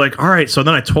I was like, all right. So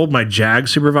then I told my JAG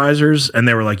supervisors, and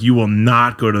they were like, you will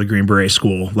not go to the Green Beret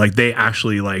school. Like, they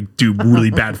actually like do really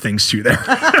bad things to you there.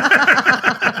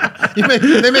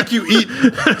 They make you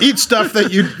eat stuff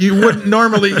that you wouldn't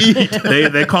normally eat.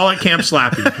 They call it Camp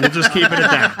Slappy. We'll just keep it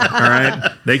at that. All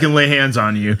right. They can lay hands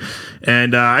on you.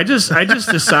 And I just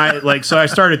decided, like, so I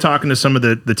started talking to some of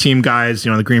the team guys,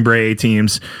 the Green Beret A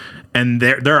teams, and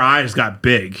their eyes got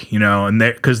big, and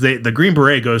because the Green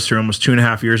Beret goes through almost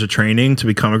 2.5 years of training to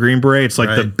become a Green Beret. It's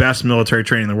like the best military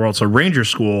training in the world. So Ranger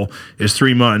School is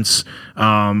 3 months.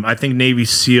 I think Navy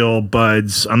SEAL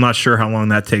BUDS, I'm not sure how long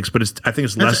that takes, but I think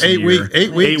it's less than 8 a year. weeks.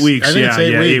 8 weeks. 8 weeks. I think it's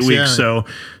 8 weeks. Yeah.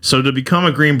 So to become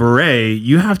a Green Beret,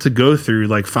 you have to go through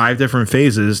like 5 different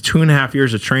phases, 2.5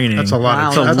 years of training. That's a lot. Wow.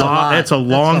 It's a lot. It's a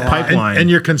long pipeline. And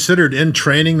you're considered in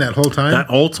training that whole time. That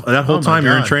whole time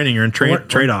you're in training. You're in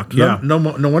TRADOC. Yeah. No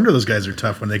wonder those guys are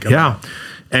tough when they come out.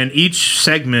 And each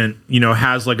segment,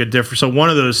 has like a different. So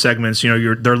one of those segments,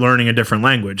 they're learning a different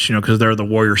language, because they're the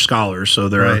warrior scholars. So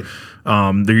they're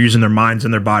using their minds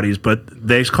and their bodies. But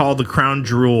they call the crown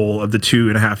jewel of the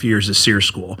 2.5 years is SEER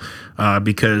school,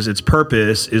 because its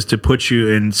purpose is to put you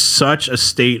in such a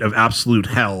state of absolute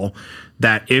hell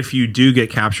that if you do get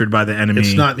captured by the enemy,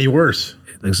 It's not any worse.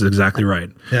 This is exactly right.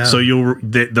 Yeah. So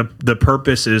the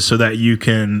purpose is so that you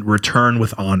can return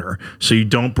with honor. So you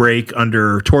don't break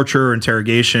under torture or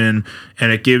interrogation,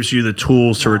 and it gives you the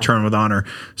tools to return with honor.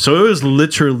 So it was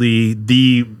literally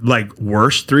the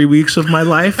worst 3 weeks of my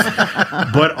life,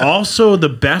 but also the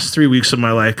best 3 weeks of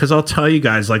my life. Because I'll tell you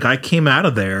guys, I came out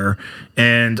of there,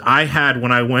 and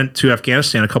when I went to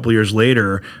Afghanistan a couple of years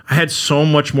later, I had so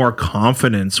much more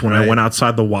confidence when I went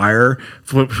outside the wire.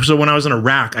 So when I was in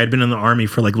Iraq, I'd been in the Army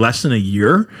for less than a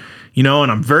year, and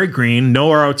I'm very green,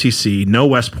 no ROTC, no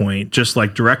West Point, just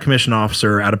direct commission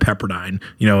officer out of Pepperdine,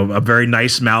 a very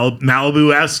nice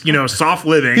Malibu-esque, soft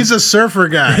living. He's a surfer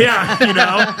guy. Yeah, and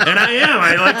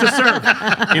I like to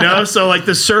surf, so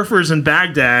the surfers in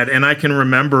Baghdad, and I can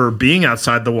remember being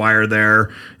outside the wire there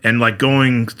and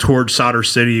going towards Sadr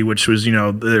City, which was,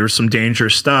 there was some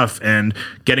dangerous stuff, and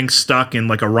getting stuck in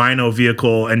a Rhino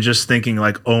vehicle and just thinking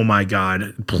oh my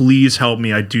God, please help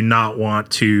me. I do not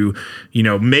want to,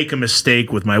 make a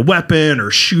mistake with my weapon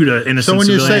or shoot an innocent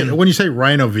civilian. So when you say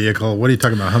Rhino vehicle, what are you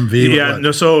talking about? Humvee? Yeah,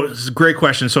 no. So it's a great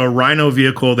question. So a Rhino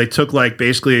vehicle, they took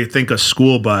basically I think a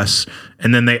school bus,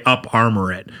 and then they up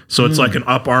armor it. So it's like an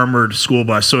up armored school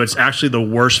bus. So it's actually the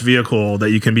worst vehicle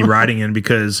that you can be riding in,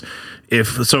 because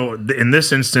in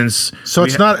this instance, So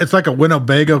it's like a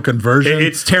Winnebago conversion.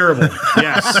 it's terrible.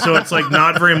 Yes. So it's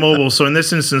not very mobile. So in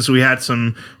this instance, we had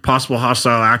some possible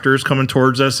hostile actors coming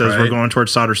towards us as we're going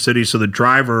towards Sadr City. So the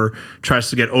driver tries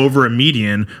to get over a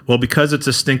median. Well, because it's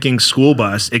a stinking school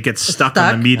bus, it gets stuck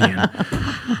on the median.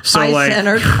 So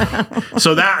Eye-centered.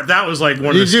 so that was one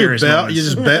of the scariest moments. You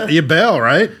just you bail,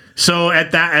 right? So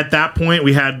at that point,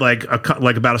 we had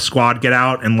about a squad get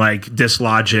out and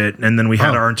dislodge it, and then we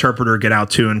had our interpreter get out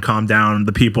too and calm down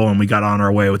the people, and we got on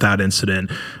our way with that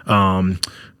incident.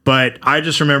 But I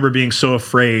just remember being so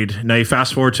afraid. Now you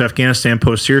fast forward to Afghanistan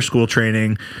post-SEER school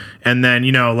training, and then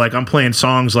I'm playing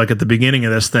songs at the beginning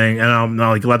of this thing, and I'm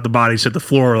let the bodies hit the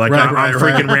floor. I'm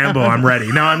freaking Rambo. I'm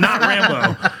ready. No, I'm not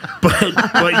Rambo.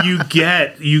 But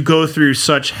you go through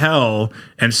such hell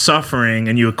and suffering,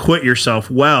 and you acquit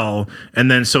yourself well, and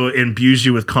then so it imbues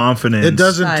you with confidence. It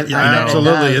doesn't. I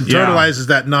Absolutely, it it does. internalizes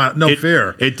that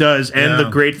fear. It does, and the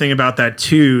great thing about that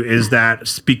too is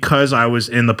that because I was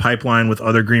in the pipeline with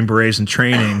other Green Berets in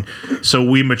training, so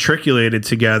we matriculated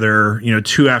together,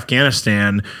 to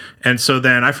Afghanistan, and so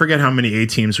then I forget how many A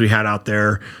teams we had out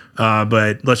there.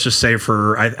 But let's just say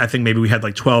I think maybe we had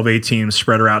like 12 A teams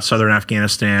spread around southern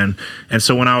Afghanistan. And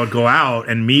so when I would go out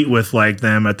and meet with like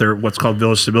them at their what's called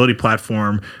Village Stability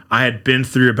Platform, I had been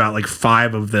through about like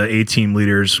 5 of the A team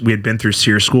leaders. We had been through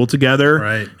SEER school together.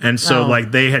 Right. And so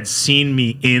like they had seen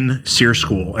me in SEER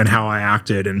school and how I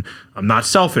acted. And I'm not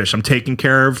selfish. I'm taking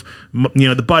care of,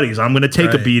 the buddies. I'm going to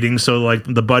take a beating. So like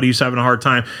the buddies having a hard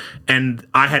time. And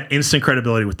I had instant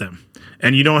credibility with them.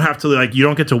 And you don't have to you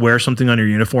don't get to wear something on your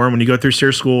uniform. When you go through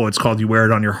SEER school, it's called you wear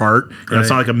it on your heart. And it's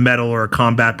not like a medal or a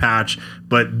combat patch,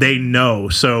 but they know.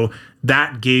 So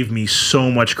that gave me so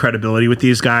much credibility with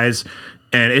these guys.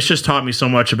 And it's just taught me so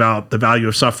much about the value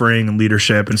of suffering and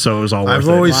leadership. And so it was all worth it. I've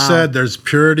always said there's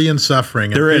purity in suffering.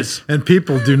 There is. And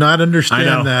people do not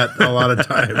understand that a lot of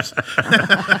times.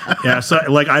 Yeah. So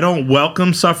I don't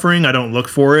welcome suffering. I don't look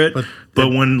for it. But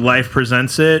when life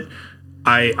presents it,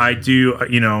 I do,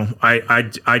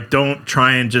 I don't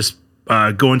try and just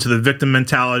go into the victim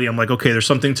mentality. I'm like, okay, there's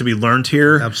something to be learned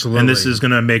here. Absolutely. And this is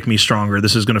going to make me stronger.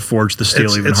 This is going to forge the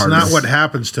steel even harder. It's not what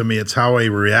happens to me. It's how I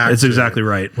react. It's exactly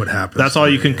right. What happens. That's all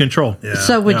you can control. Yeah.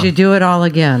 So would you do it all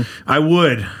again? I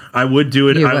would do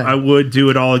it. I would do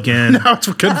it all again. Now it's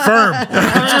confirmed.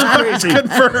 It's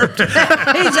confirmed.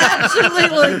 He's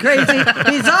absolutely crazy.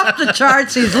 He's off the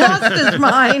charts. He's lost his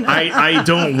mind. I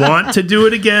don't want to do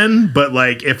it again, but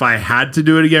if I had to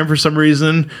do it again for some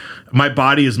reason, my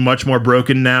body is much more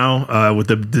broken now with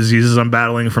the diseases I'm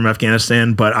battling from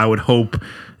Afghanistan, but I would hope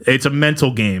it's a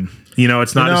mental game.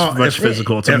 It's not as much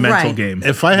physical. It's a mental game.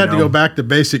 If I had to go back to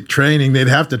basic training, they'd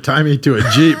have to tie me to a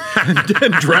Jeep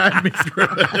and drag me through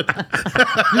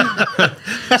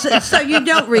it. So you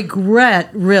don't regret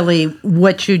really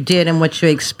what you did and what you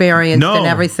experienced and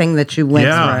everything that you went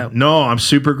through? No, I'm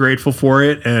super grateful for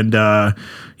it. And,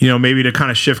 maybe to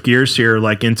kind of shift gears here,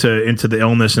 into the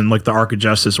illness and the Ark of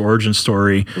Justice origin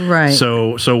story. Right.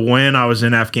 So when I was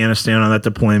in Afghanistan on that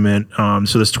deployment,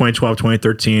 so this 2012,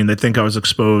 2013, they think I was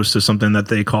exposed to something that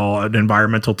they call an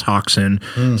environmental toxin.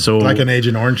 So like an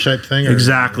Agent Orange type thing? Or?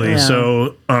 Exactly. Yeah.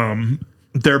 So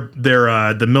they're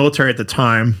the military at the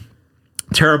time,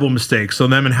 terrible mistake. So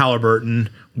them and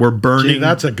Halliburton were burning. Gee,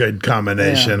 that's a good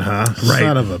combination, huh? Right.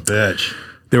 Son of a bitch.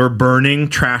 They were burning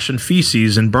trash and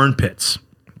feces in burn pits.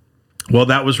 Well,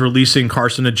 that was releasing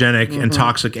carcinogenic and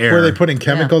toxic air. Were they putting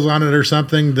chemicals on it or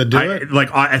something to do it?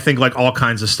 I think all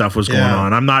kinds of stuff was going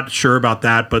on. I'm not sure about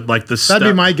that, but that'd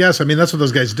be my guess. I mean, that's what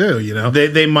those guys do,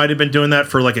 They might have been doing that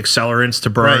for accelerants to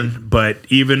burn, but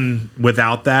even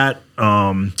without that,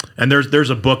 and there's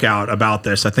a book out about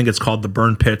this. I think it's called The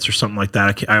Burn Pits or something like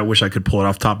that. I wish I could pull it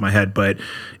off the top of my head, but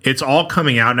it's all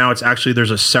coming out now. It's actually,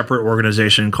 there's a separate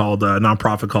organization called a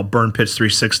nonprofit called Burn Pits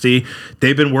 360.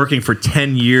 They've been working for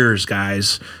 10 years,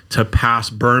 guys, to pass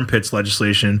burn pits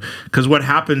legislation. Because what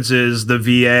happens is the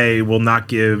VA will not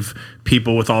give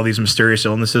people with all these mysterious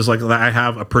illnesses like that. I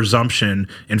have a presumption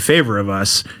in favor of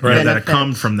us that it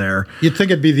comes from there. You'd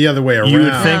think it'd be the other way around. You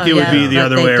would think it would be the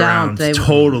other way around.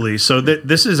 Totally. So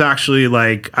this is actually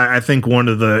I think one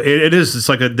of the it's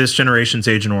like this generation's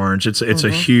Agent Orange. It's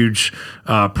a huge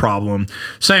problem.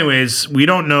 So anyways, we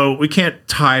don't know. We can't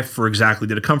tie for exactly.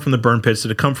 Did it come from the burn pits?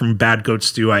 Did it come from bad goat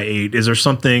stew I ate? Is there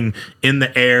something in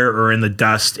the air or in the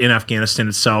dust in Afghanistan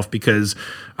itself? Because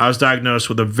I was diagnosed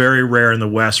with a very rare in the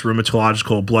West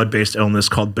rheumatological blood-based illness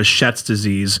called Behçet's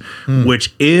disease,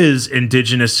 which is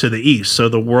indigenous to the East. So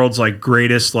the world's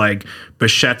greatest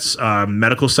Behçet's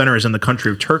medical center is in the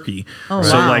country of Turkey. Oh,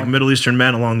 so wow. Middle Eastern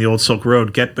men along the old Silk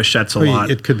Road get Behçet's a lot.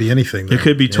 It could be anything. It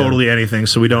could be totally anything.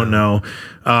 So we don't know.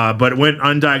 But it went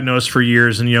undiagnosed for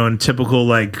years, and in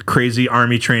typical crazy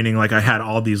army training, I had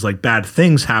all these bad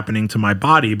things happening to my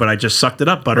body, but I just sucked it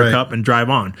up, buttercup, and drive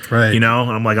on. Right. And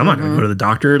I'm I'm not going to go to the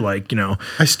doctor.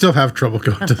 I still have trouble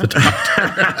going to the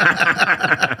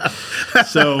doctor.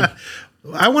 So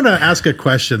I want to ask a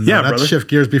question. Yeah, let's brother. shift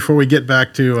gears before we get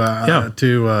back to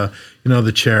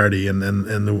the charity and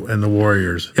the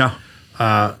warriors. Yeah.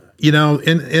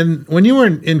 When you were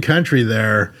in country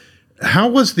there, how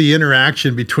was the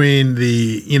interaction between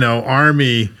the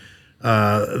army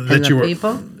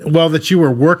that you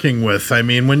were working with? I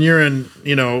mean, when you're in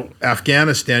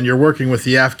Afghanistan, you're working with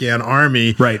the Afghan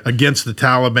army against the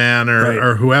Taliban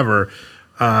or whoever.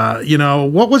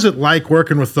 What was it like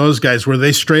working with those guys? Were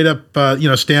they straight up,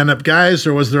 stand-up guys,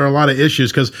 or was there a lot of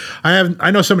issues? Because I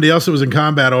know somebody else that was in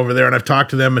combat over there, and I've talked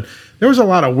to them, and there was a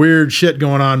lot of weird shit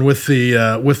going on with the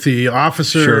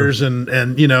officers and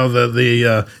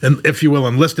the if you will,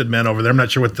 enlisted men over there. I'm not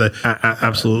sure what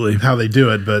absolutely how they do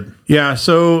it, but yeah.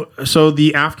 So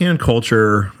the Afghan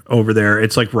culture over there,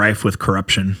 it's rife with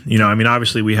corruption.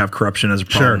 Obviously we have corruption as a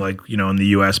problem, in the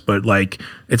U.S., but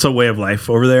it's a way of life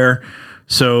over there.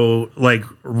 So, like,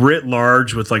 writ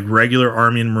large with like regular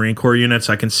Army and Marine Corps units,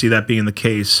 I can see that being the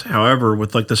case. However,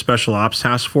 with like the Special Ops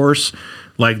Task Force,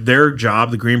 like their job,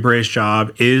 the Green Berets'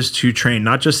 job, is to train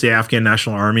not just the Afghan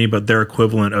National Army, but their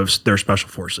equivalent of their special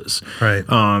forces. Right.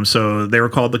 So they were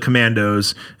called the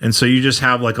Commandos, and so you just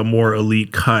have like a more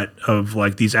elite cut of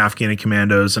like these Afghani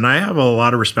commandos, and I have a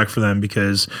lot of respect for them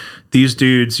because these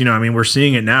dudes, you know, I mean, we're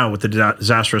seeing it now with the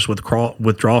disastrous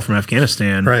withdrawal from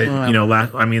Afghanistan. Right. You know,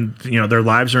 I mean, you know, their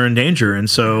lives are in danger, and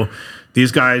so.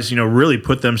 These guys, you know, really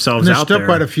put themselves There's out still there.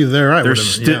 quite a few there.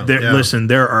 Listen,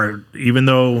 there are, even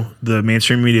though the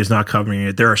mainstream media is not covering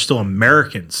it, there are still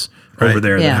Americans over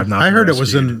there that have not. I been heard it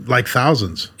was rescued. in like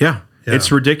thousands. Yeah. It's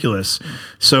ridiculous.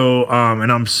 So, and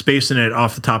I'm spacing it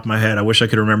off the top of my head. I wish I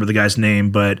could remember the guy's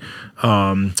name, but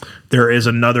there is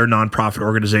another nonprofit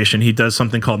organization. He does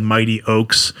something called Mighty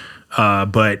Oaks.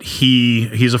 But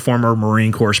he's a former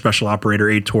Marine Corps special operator,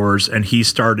 8 tours, and he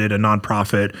started a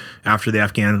nonprofit after the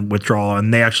Afghan withdrawal.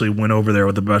 And they actually went over there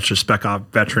with a bunch of Spec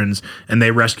Op veterans, and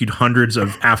they rescued hundreds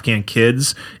of Afghan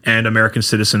kids and American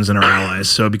citizens and our allies.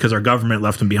 So because our government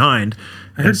left them behind.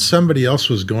 I heard somebody else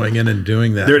was going in and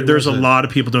doing that. There's a lot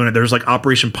of people doing it. There's like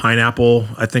Operation Pineapple,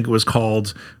 I think it was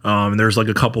called. And there's like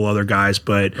a couple other guys,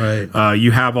 but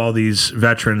you have all these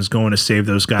veterans going to save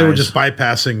those guys. They were just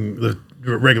bypassing the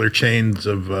regular chains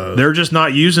of they're just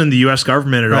not using the U.S.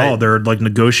 government at all. They're like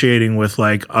negotiating with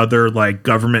like other like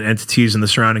government entities in the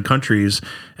surrounding countries,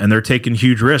 and they're taking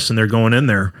huge risks and they're going in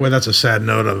there. Well, that's a sad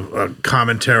note of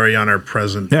commentary on our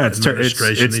present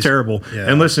administration. It's terrible.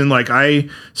 Yeah. And listen, like I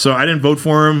didn't vote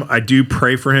for him. I do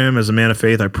pray for him as a man of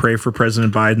faith. I pray for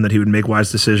President Biden that he would make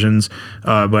wise decisions.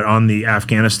 But on the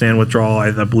Afghanistan withdrawal, I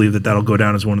believe that that'll go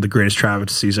down as one of the greatest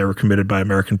travesties ever committed by an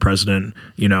American president,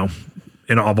 you know,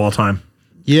 of all time.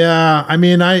 Yeah, I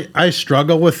mean, I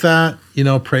struggle with that. You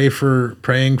know, praying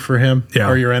for him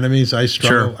or your enemies. I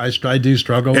struggle. Sure. I do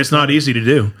struggle. It's not easy to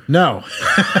do. No.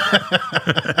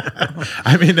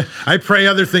 I mean, I pray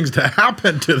other things to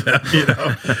happen to them. You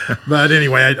know, but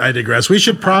anyway, I digress. We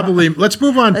should probably let's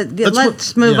move on.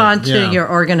 Let's move on to your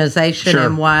organization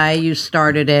and why you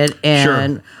started it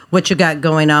and what you got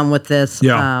going on with this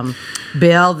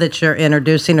bill that you're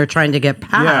introducing or trying to get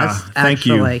passed. Thank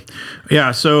you.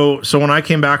 Yeah, so when I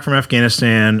came back from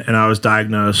Afghanistan and I was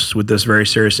diagnosed with this very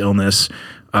serious illness,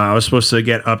 I was supposed to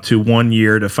get up to 1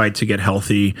 year to fight to get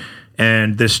healthy.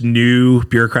 And this new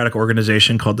bureaucratic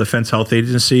organization called Defense Health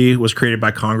Agency was created by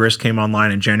Congress, came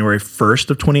online in January 1st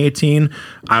of 2018.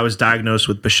 I was diagnosed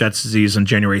with Behçet's disease on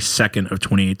January 2nd of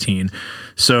 2018.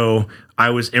 So I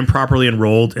was improperly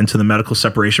enrolled into the medical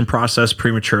separation process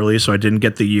prematurely, so I didn't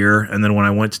get the year. And then when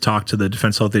I went to talk to the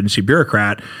Defense Health Agency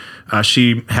bureaucrat,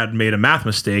 she had made a math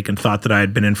mistake and thought that I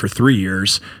had been in for 3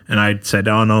 years. And I said,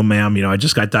 "Oh no, ma'am, you know, I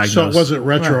just got diagnosed." So it wasn't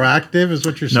retroactive, is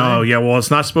what you're saying? No, yeah, well,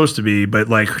 it's not supposed to be, but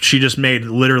like she just made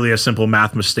literally a simple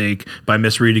math mistake by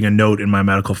misreading a note in my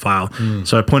medical file.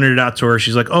 So I pointed it out to her.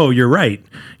 She's like, "Oh, you're right.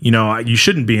 You know, you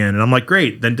shouldn't be in." And I'm like,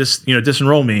 "Great, then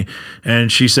disenroll me."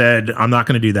 And she said, "I'm not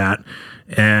going to do that."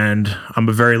 And I'm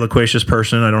a very loquacious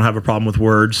person. I don't have a problem with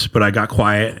words, but I got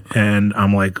quiet and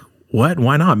I'm like, "What?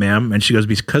 Why not, ma'am?" And she goes,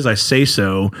 "Because I say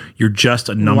so, you're just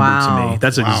a number to me."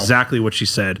 That's exactly what she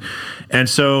said. And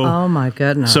so, oh my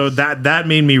goodness. So that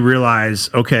made me realize,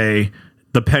 okay,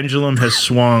 the pendulum has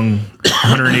swung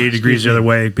 180 degrees the other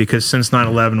way, because since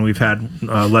 9/11, we've had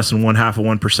less than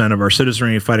 0.5% of our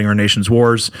citizenry fighting our nation's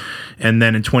wars. And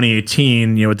then in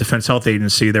 2018, you know, with Defense Health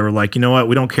Agency, they were like, "You know what?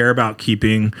 We don't care about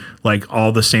keeping like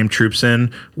all the same troops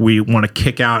in. We want to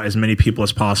kick out as many people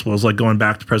as possible." It's like going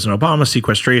back to President Obama,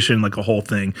 sequestration, like a whole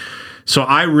thing. So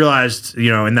I realized,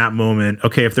 you know, in that moment,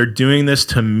 okay, if they're doing this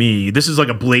to me, this is like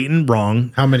a blatant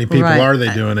wrong. How many people are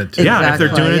they doing it to? Yeah, if they're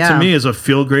doing it to me as a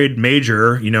field grade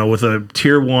major, you know, with a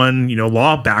tier 1, you know,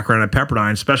 law background at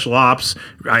Pepperdine, special ops,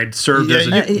 I'd served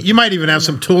as you might even have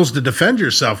some tools to defend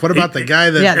yourself. What about the guy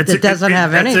that doesn't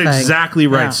have anything? That's exactly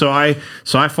right. Yeah.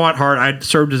 So I fought hard. I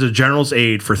served as a general's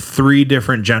aide for 3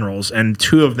 different generals, and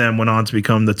 2 of them went on to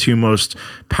become the 2 most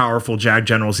powerful JAG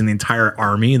generals in the entire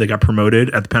Army. They got promoted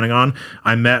at the Pentagon.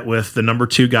 I met with the number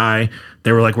 2 guy.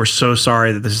 They were like, "We're so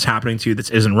sorry that this is happening to you. This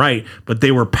isn't right." But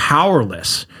they were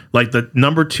powerless. Like the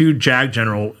number 2 JAG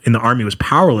general in the Army was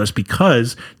powerless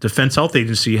because Defense Health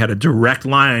Agency had a direct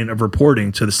line of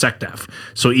reporting to the SecDef.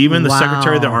 So even the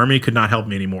Secretary of the Army could not help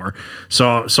me anymore.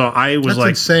 So I was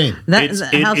That's insane.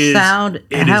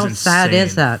 How sad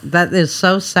is that? That is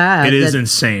so sad. It is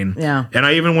insane. Yeah. And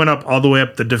I even went up all the way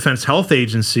up the Defense Health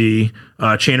Agency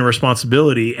chain of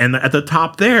responsibility. And at the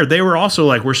top there, they were also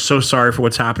like, "We're so sorry for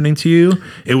what's happening to you. to.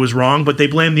 It was wrong, but they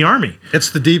blamed the Army. It's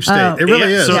the deep state. It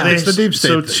really is. So It's the deep state.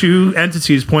 So two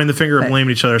entities pointing the finger and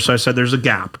blaming each other. So I said, there's a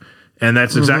gap. And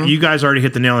that's exactly, you guys already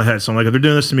hit the nail on the head. So I'm like, if they're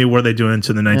doing this to me, what are they doing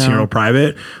to the 19-year-old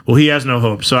private? Well, he has no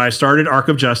hope. So I started Arc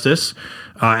of Justice,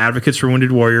 Advocates for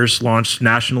Wounded Warriors, launched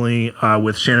nationally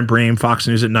with Shannon Bream, Fox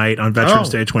News at Night on Veterans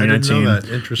Day 2019. I didn't know that.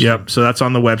 Interesting. Yep. So that's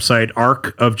on the website,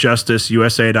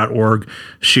 arcofjusticeusa.org.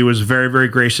 She was very, very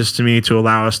gracious to me to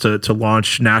allow us to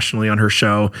launch nationally on her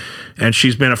show. And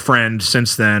she's been a friend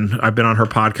since then. I've been on her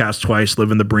podcast twice,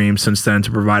 Living the Bream, since then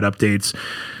to provide updates.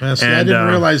 See, I didn't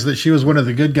realize that she was one of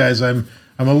the good guys. I'm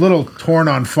a little torn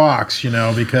on Fox,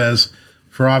 because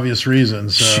for obvious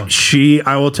reasons. So.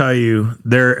 I will tell you,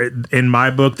 in my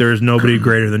book, there is nobody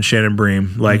greater than Shannon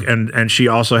Bream. Like, and she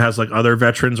also has like other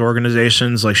veterans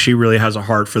organizations. Like, she really has a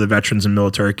heart for the veterans and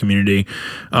military community.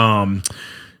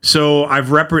 So I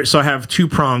have two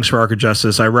prongs for Arc of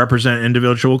Justice. I represent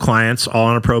individual clients all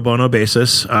on a pro bono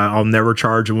basis. I'll never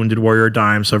charge a wounded warrior a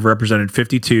dime. So I've represented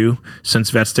 52 since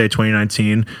Vets Day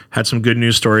 2019. Had some good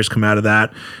news stories come out of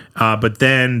that. But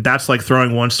then that's like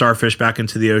throwing one starfish back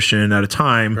into the ocean at a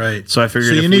time. Right. So I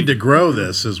figured, so you need to grow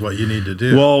this is what you need to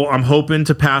do. Well, I'm hoping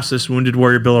to pass this Wounded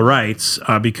Warrior Bill of Rights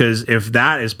because if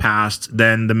that is passed,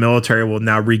 then the military will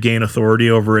now regain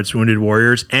authority over its wounded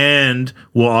warriors, and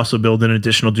will also build in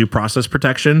additional due process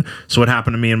protection. So what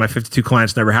happened to me and my 52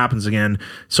 clients never happens again.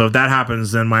 So if that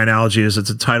happens, then my analogy is it's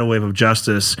a tidal wave of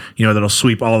justice, that'll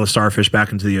sweep all the starfish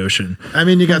back into the ocean. I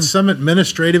mean, you got some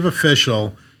administrative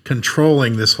official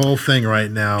controlling this whole thing right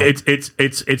now.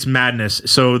 It's madness.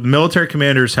 So the military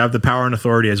commanders have the power and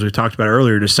authority, as we talked about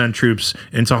earlier, to send troops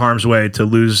into harm's way, to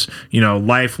lose,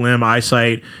 life, limb,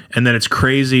 eyesight. And then it's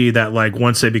crazy that like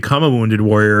once they become a wounded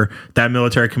warrior, that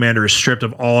military commander is stripped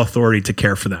of all authority to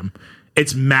care for them.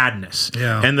 It's madness.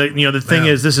 Yeah. And the thing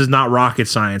is, this is not rocket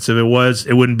science. If it was,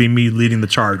 it wouldn't be me leading the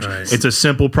charge. Right. It's a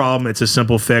simple problem. It's a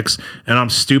simple fix. And I'm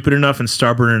stupid enough and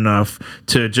stubborn enough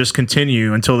to just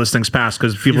continue until this thing's passed,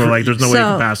 because people are like, there's no way you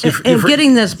can pass it. And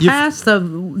getting this passed,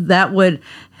 though, that would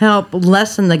help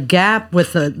lessen the gap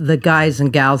with the guys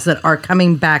and gals that are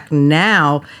coming back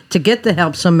now to get the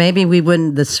help. So maybe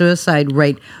the suicide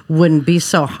rate wouldn't be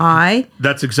so high.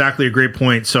 That's exactly a great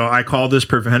point. So I call this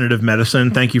preventative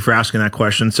medicine. Thank you for asking that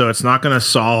question. So it's not going to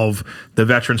solve the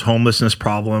veterans homelessness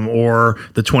problem or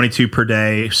the 22 per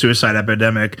day suicide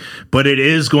epidemic, but it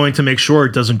is going to make sure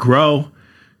it doesn't grow.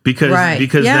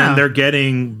 Because then they're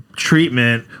getting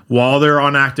treatment while they're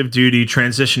on active duty,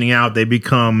 transitioning out. They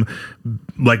become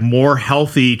like more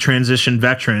healthy transition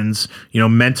veterans,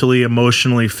 mentally,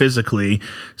 emotionally, physically.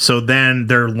 So then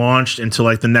they're launched into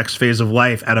like the next phase of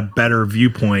life at a better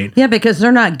viewpoint. Yeah, because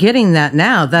they're not getting that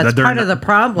now. That's part of the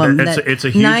problem. It's a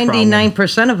huge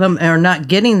 99% of them are not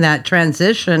getting that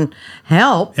transition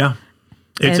help. Yeah.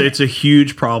 It's a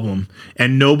huge problem,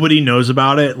 and nobody knows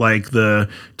about it. Like the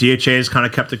DHA has kind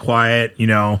of kept it quiet.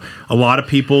 A lot of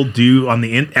people do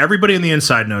everybody on the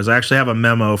inside knows. I actually have a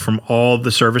memo from all of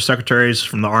the service secretaries,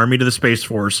 from the Army to the Space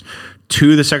Force,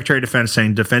 to the Secretary of Defense,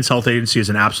 saying Defense Health Agency is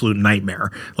an absolute nightmare.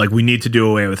 Like, we need to do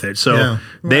away with it. So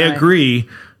they agree,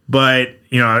 but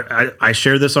I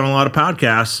share this on a lot of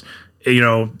podcasts.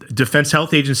 Defense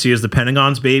Health Agency is the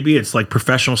Pentagon's baby. It's like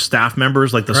professional staff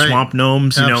members, like the swamp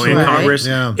gnomes, in Congress.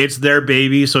 Yeah. It's their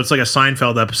baby. So it's like a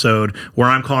Seinfeld episode where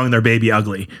I'm calling their baby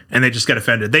ugly, and they just get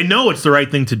offended. They know it's the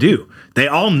right thing to do. They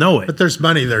all know it. But there's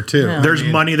money there too. Yeah. There's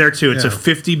money there too. It's a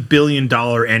 $50 billion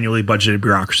annually budgeted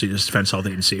bureaucracy, this Defense Health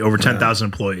Agency, over 10,000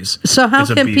 employees. So how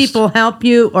can people help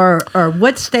you, or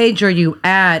what stage are you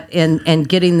at in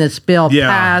getting this bill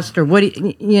passed, or what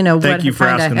Thank you for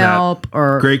asking help? That.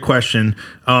 Or great question.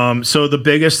 So the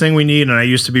biggest thing we need, and I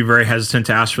used to be very hesitant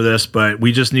to ask for this, but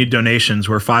we just need donations.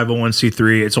 We're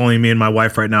 501c3. It's only me and my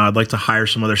wife right now. I'd like to hire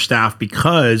some other staff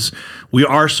because we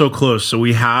are so close. So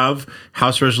we have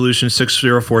House Resolution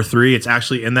 6043. It's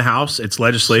actually in the House. It's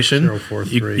legislation.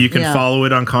 6043. You can follow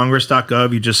it on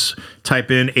congress.gov. You just type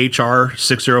in HR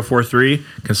 6043. You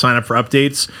can sign up for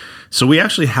updates. So we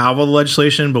actually have all the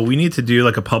legislation, but we need to do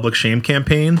like a public shame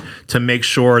campaign to make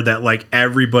sure that like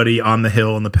everybody on the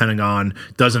Hill and the Pentagon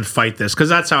doesn't fight this, because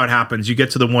that's how it happens. You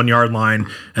get to the 1 yard line,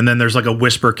 and then there's like a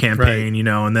whisper campaign,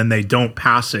 and then they don't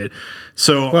pass it.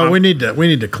 So we need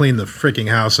to clean the freaking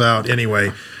house out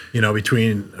anyway.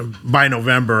 By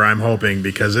November, I'm hoping,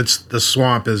 because the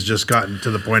swamp has just gotten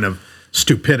to the point of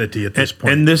stupidity at this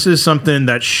point. And this is something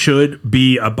that should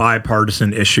be a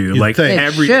bipartisan issue.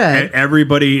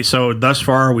 Everybody. So thus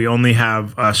far, we only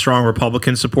have strong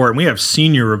Republican support, and we have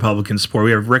senior Republican support.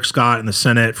 We have Rick Scott in the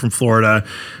Senate from Florida,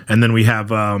 and then we have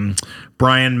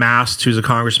Brian Mast, who's a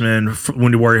congressman,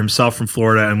 Wounded Warrior himself from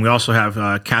Florida, and we also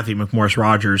have Kathy McMorris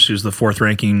Rogers, who's the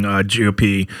fourth-ranking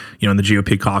GOP, in the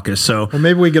GOP caucus. So Well,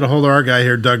 maybe we get a hold of our guy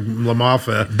here, Doug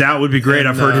LaMalfa. that would be great.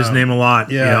 I've heard his name a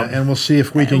lot. Yeah, Yep. and we'll see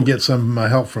if we can get some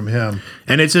help from him.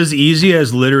 And it's as easy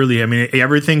as literally, I mean,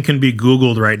 everything can be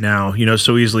Googled right now,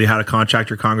 so easily how to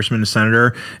contact your congressman and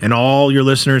senator. And all your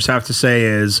listeners have to say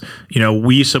is,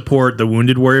 we support the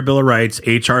Wounded Warrior Bill of Rights,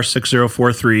 HR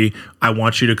 6043. I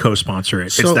want you to co-sponsor it.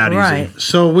 It's that right. easy.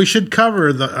 So we should cover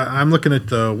I'm looking at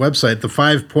the website, the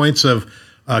 5 points of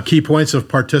key points of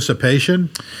participation.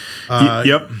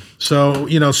 Yep. So,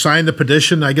 sign the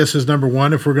petition, I guess, is number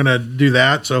one if we're going to do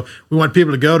that. So we want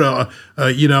people to go to,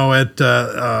 at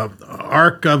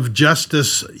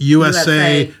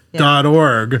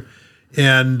arcofjusticeusa.org.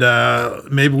 And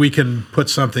maybe we can put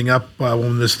something up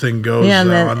when this thing goes Yeah,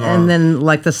 on. and then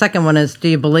like the second one is, do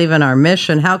you believe in our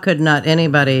mission? How could not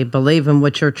anybody believe in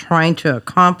what you're trying to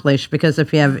accomplish? Because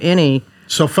if you have any,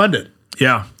 So fund it.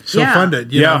 Yeah. So Yeah. fund it.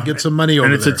 Get some money over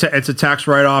and it's there. it's a tax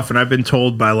write-off. And I've been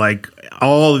told by like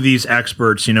all of these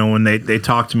experts, when they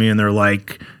talk to me and they're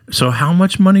like, so how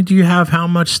much money do you have? How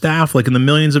much staff? Like in the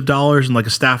millions of dollars and like a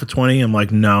staff of 20? I'm like,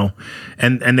 no.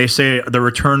 And they say the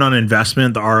return on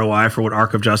investment, the ROI for what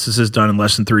Arc of Justice has done in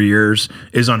less than 3 years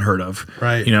is unheard of.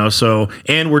 Right. So,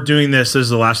 and we're doing this is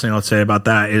the last thing I'll say about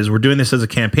that is we're doing this as a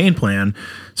campaign plan.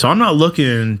 So I'm not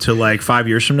looking to like 5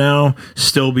 years from now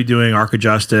still be doing Arc of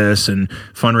Justice and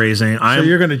fundraising. So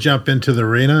you're going to jump into the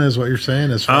arena, is what you're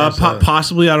saying? As far as,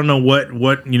 possibly. I don't know what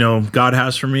God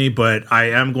has for me, but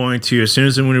I am going to, as soon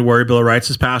as the Wounded Warrior Bill of Rights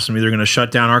is passed, I'm either going to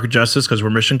shut down Arc of Justice because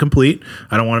we're mission complete.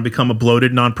 I don't want to become a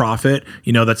bloated nonprofit,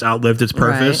 that's outlived its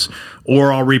purpose,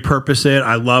 or I'll repurpose it.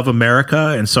 I love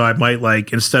America, and so I might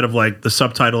instead of the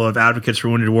subtitle of Advocates for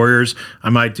Wounded Warriors, I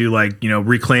might do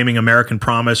Reclaiming American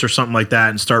Promise or something like that,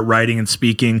 and start writing and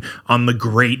speaking on the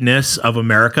greatness of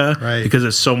America, Right. because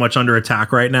it's so much under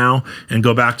attack right now, and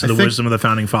go back to the wisdom of the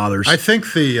founding fathers. I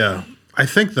think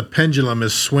the pendulum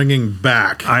is swinging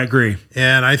back. I agree.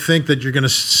 And I think that you're going to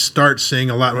start seeing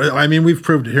a lot. I mean, we've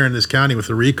proved it here in this county with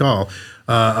the recall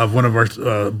of one of our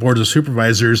boards of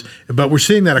supervisors, but we're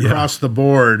seeing that across the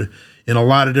board in a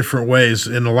lot of different ways,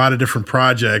 in a lot of different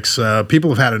projects. People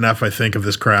have had enough, I think, of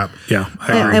this crap. Yeah,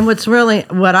 I agree. and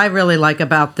what I really like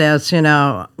about this,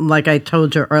 like I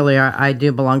told you earlier, I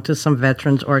do belong to some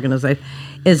veterans organization.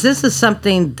 This is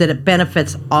something that it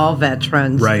benefits all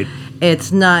veterans. Right.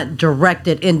 It's not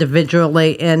directed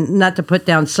individually, and not to put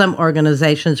down some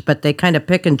organizations, but they kind of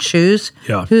pick and choose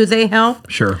who they help.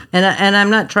 Sure. And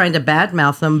I'm not trying to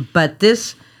badmouth them, but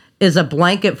this is a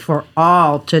blanket for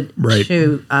all to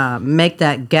make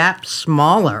that gap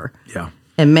smaller. Yeah.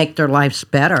 And make their lives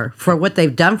better for what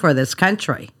they've done for this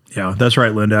country. Yeah, that's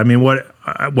right, Linda. I mean, what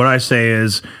I say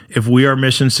is, if we are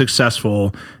mission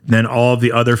successful, then all of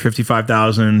the other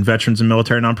 55,000 veterans and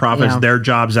military nonprofits, their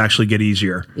jobs actually get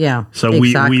easier. Yeah, so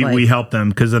exactly. we help them,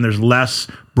 because then there's less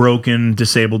broken,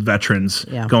 disabled veterans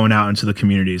going out into the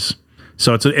communities.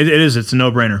 So it's a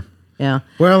no-brainer. Yeah.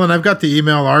 Well, and I've got the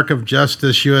email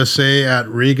arcofjusticeusa at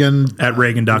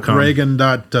Reagan.com.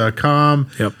 Reagan.com.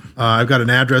 Yep. I've got an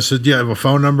address. Do you have a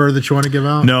phone number that you want to give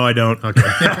out? No, I don't. Okay.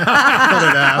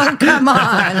 Oh, come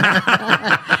on.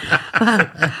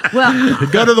 Well,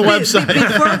 go to the website.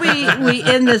 Before we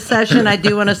end this session, I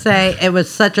do want to say it was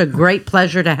such a great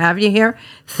pleasure to have you here.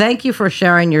 Thank you for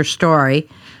sharing your story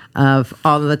of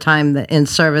all of the time in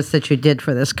service that you did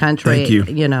for this country. Thank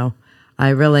you. I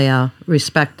really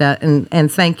respect that,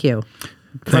 and thank you.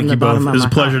 Thank you both. It was a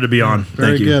pleasure to be on. Very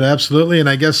Thank you. good, absolutely. And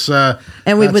I guess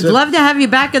and we would love to have you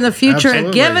back in the future and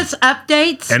Absolutely. give us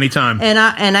updates Anytime. And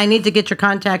I need to get your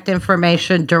contact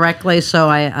information directly, so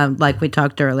I like we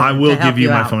talked earlier. I will to help give you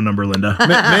my out. phone number, Linda.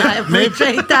 I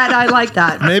appreciate that. I like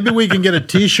that. Maybe we can get a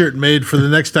T-shirt made for the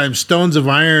next time, Stones of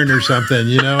Iron or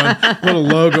something, and a little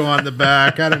logo on the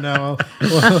back. I don't know.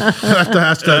 We'll have to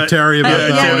ask Terry about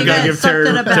that. we gotta give Terry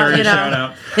a shout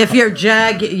out. If you're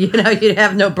Jag, you'd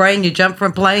have no brain. You jump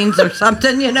from planes or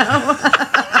something, I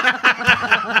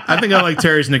think I like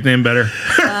Terry's nickname better.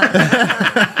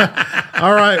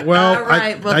 All right. Well, All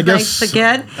right. Well, I thanks guess,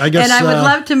 again. I guess, and I would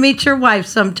love to meet your wife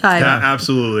sometime. Yeah,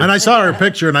 absolutely. And I saw her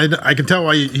picture, and I can tell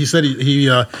why he said he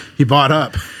bought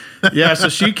up. Yeah, so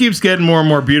she keeps getting more and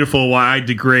more beautiful while I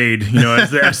degrade,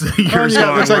 as the years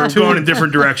go on. it's like We're going in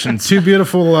different directions. Two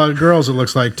beautiful girls, it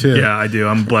looks like, too. Yeah, I do.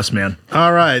 I'm a blessed man.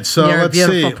 All right, so You're a let's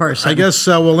beautiful see. person. I guess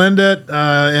we'll end it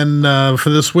for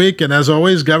this week. And as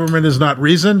always, government is not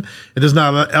reason. It is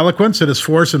not eloquence. It is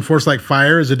force, and force like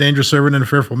fire is a dangerous servant and a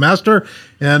fearful master.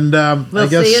 And I We'll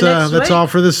guess see you next that's week. all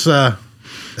for this episode.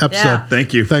 Yeah.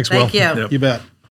 Thank you. Thanks, Will. Thank you. You bet.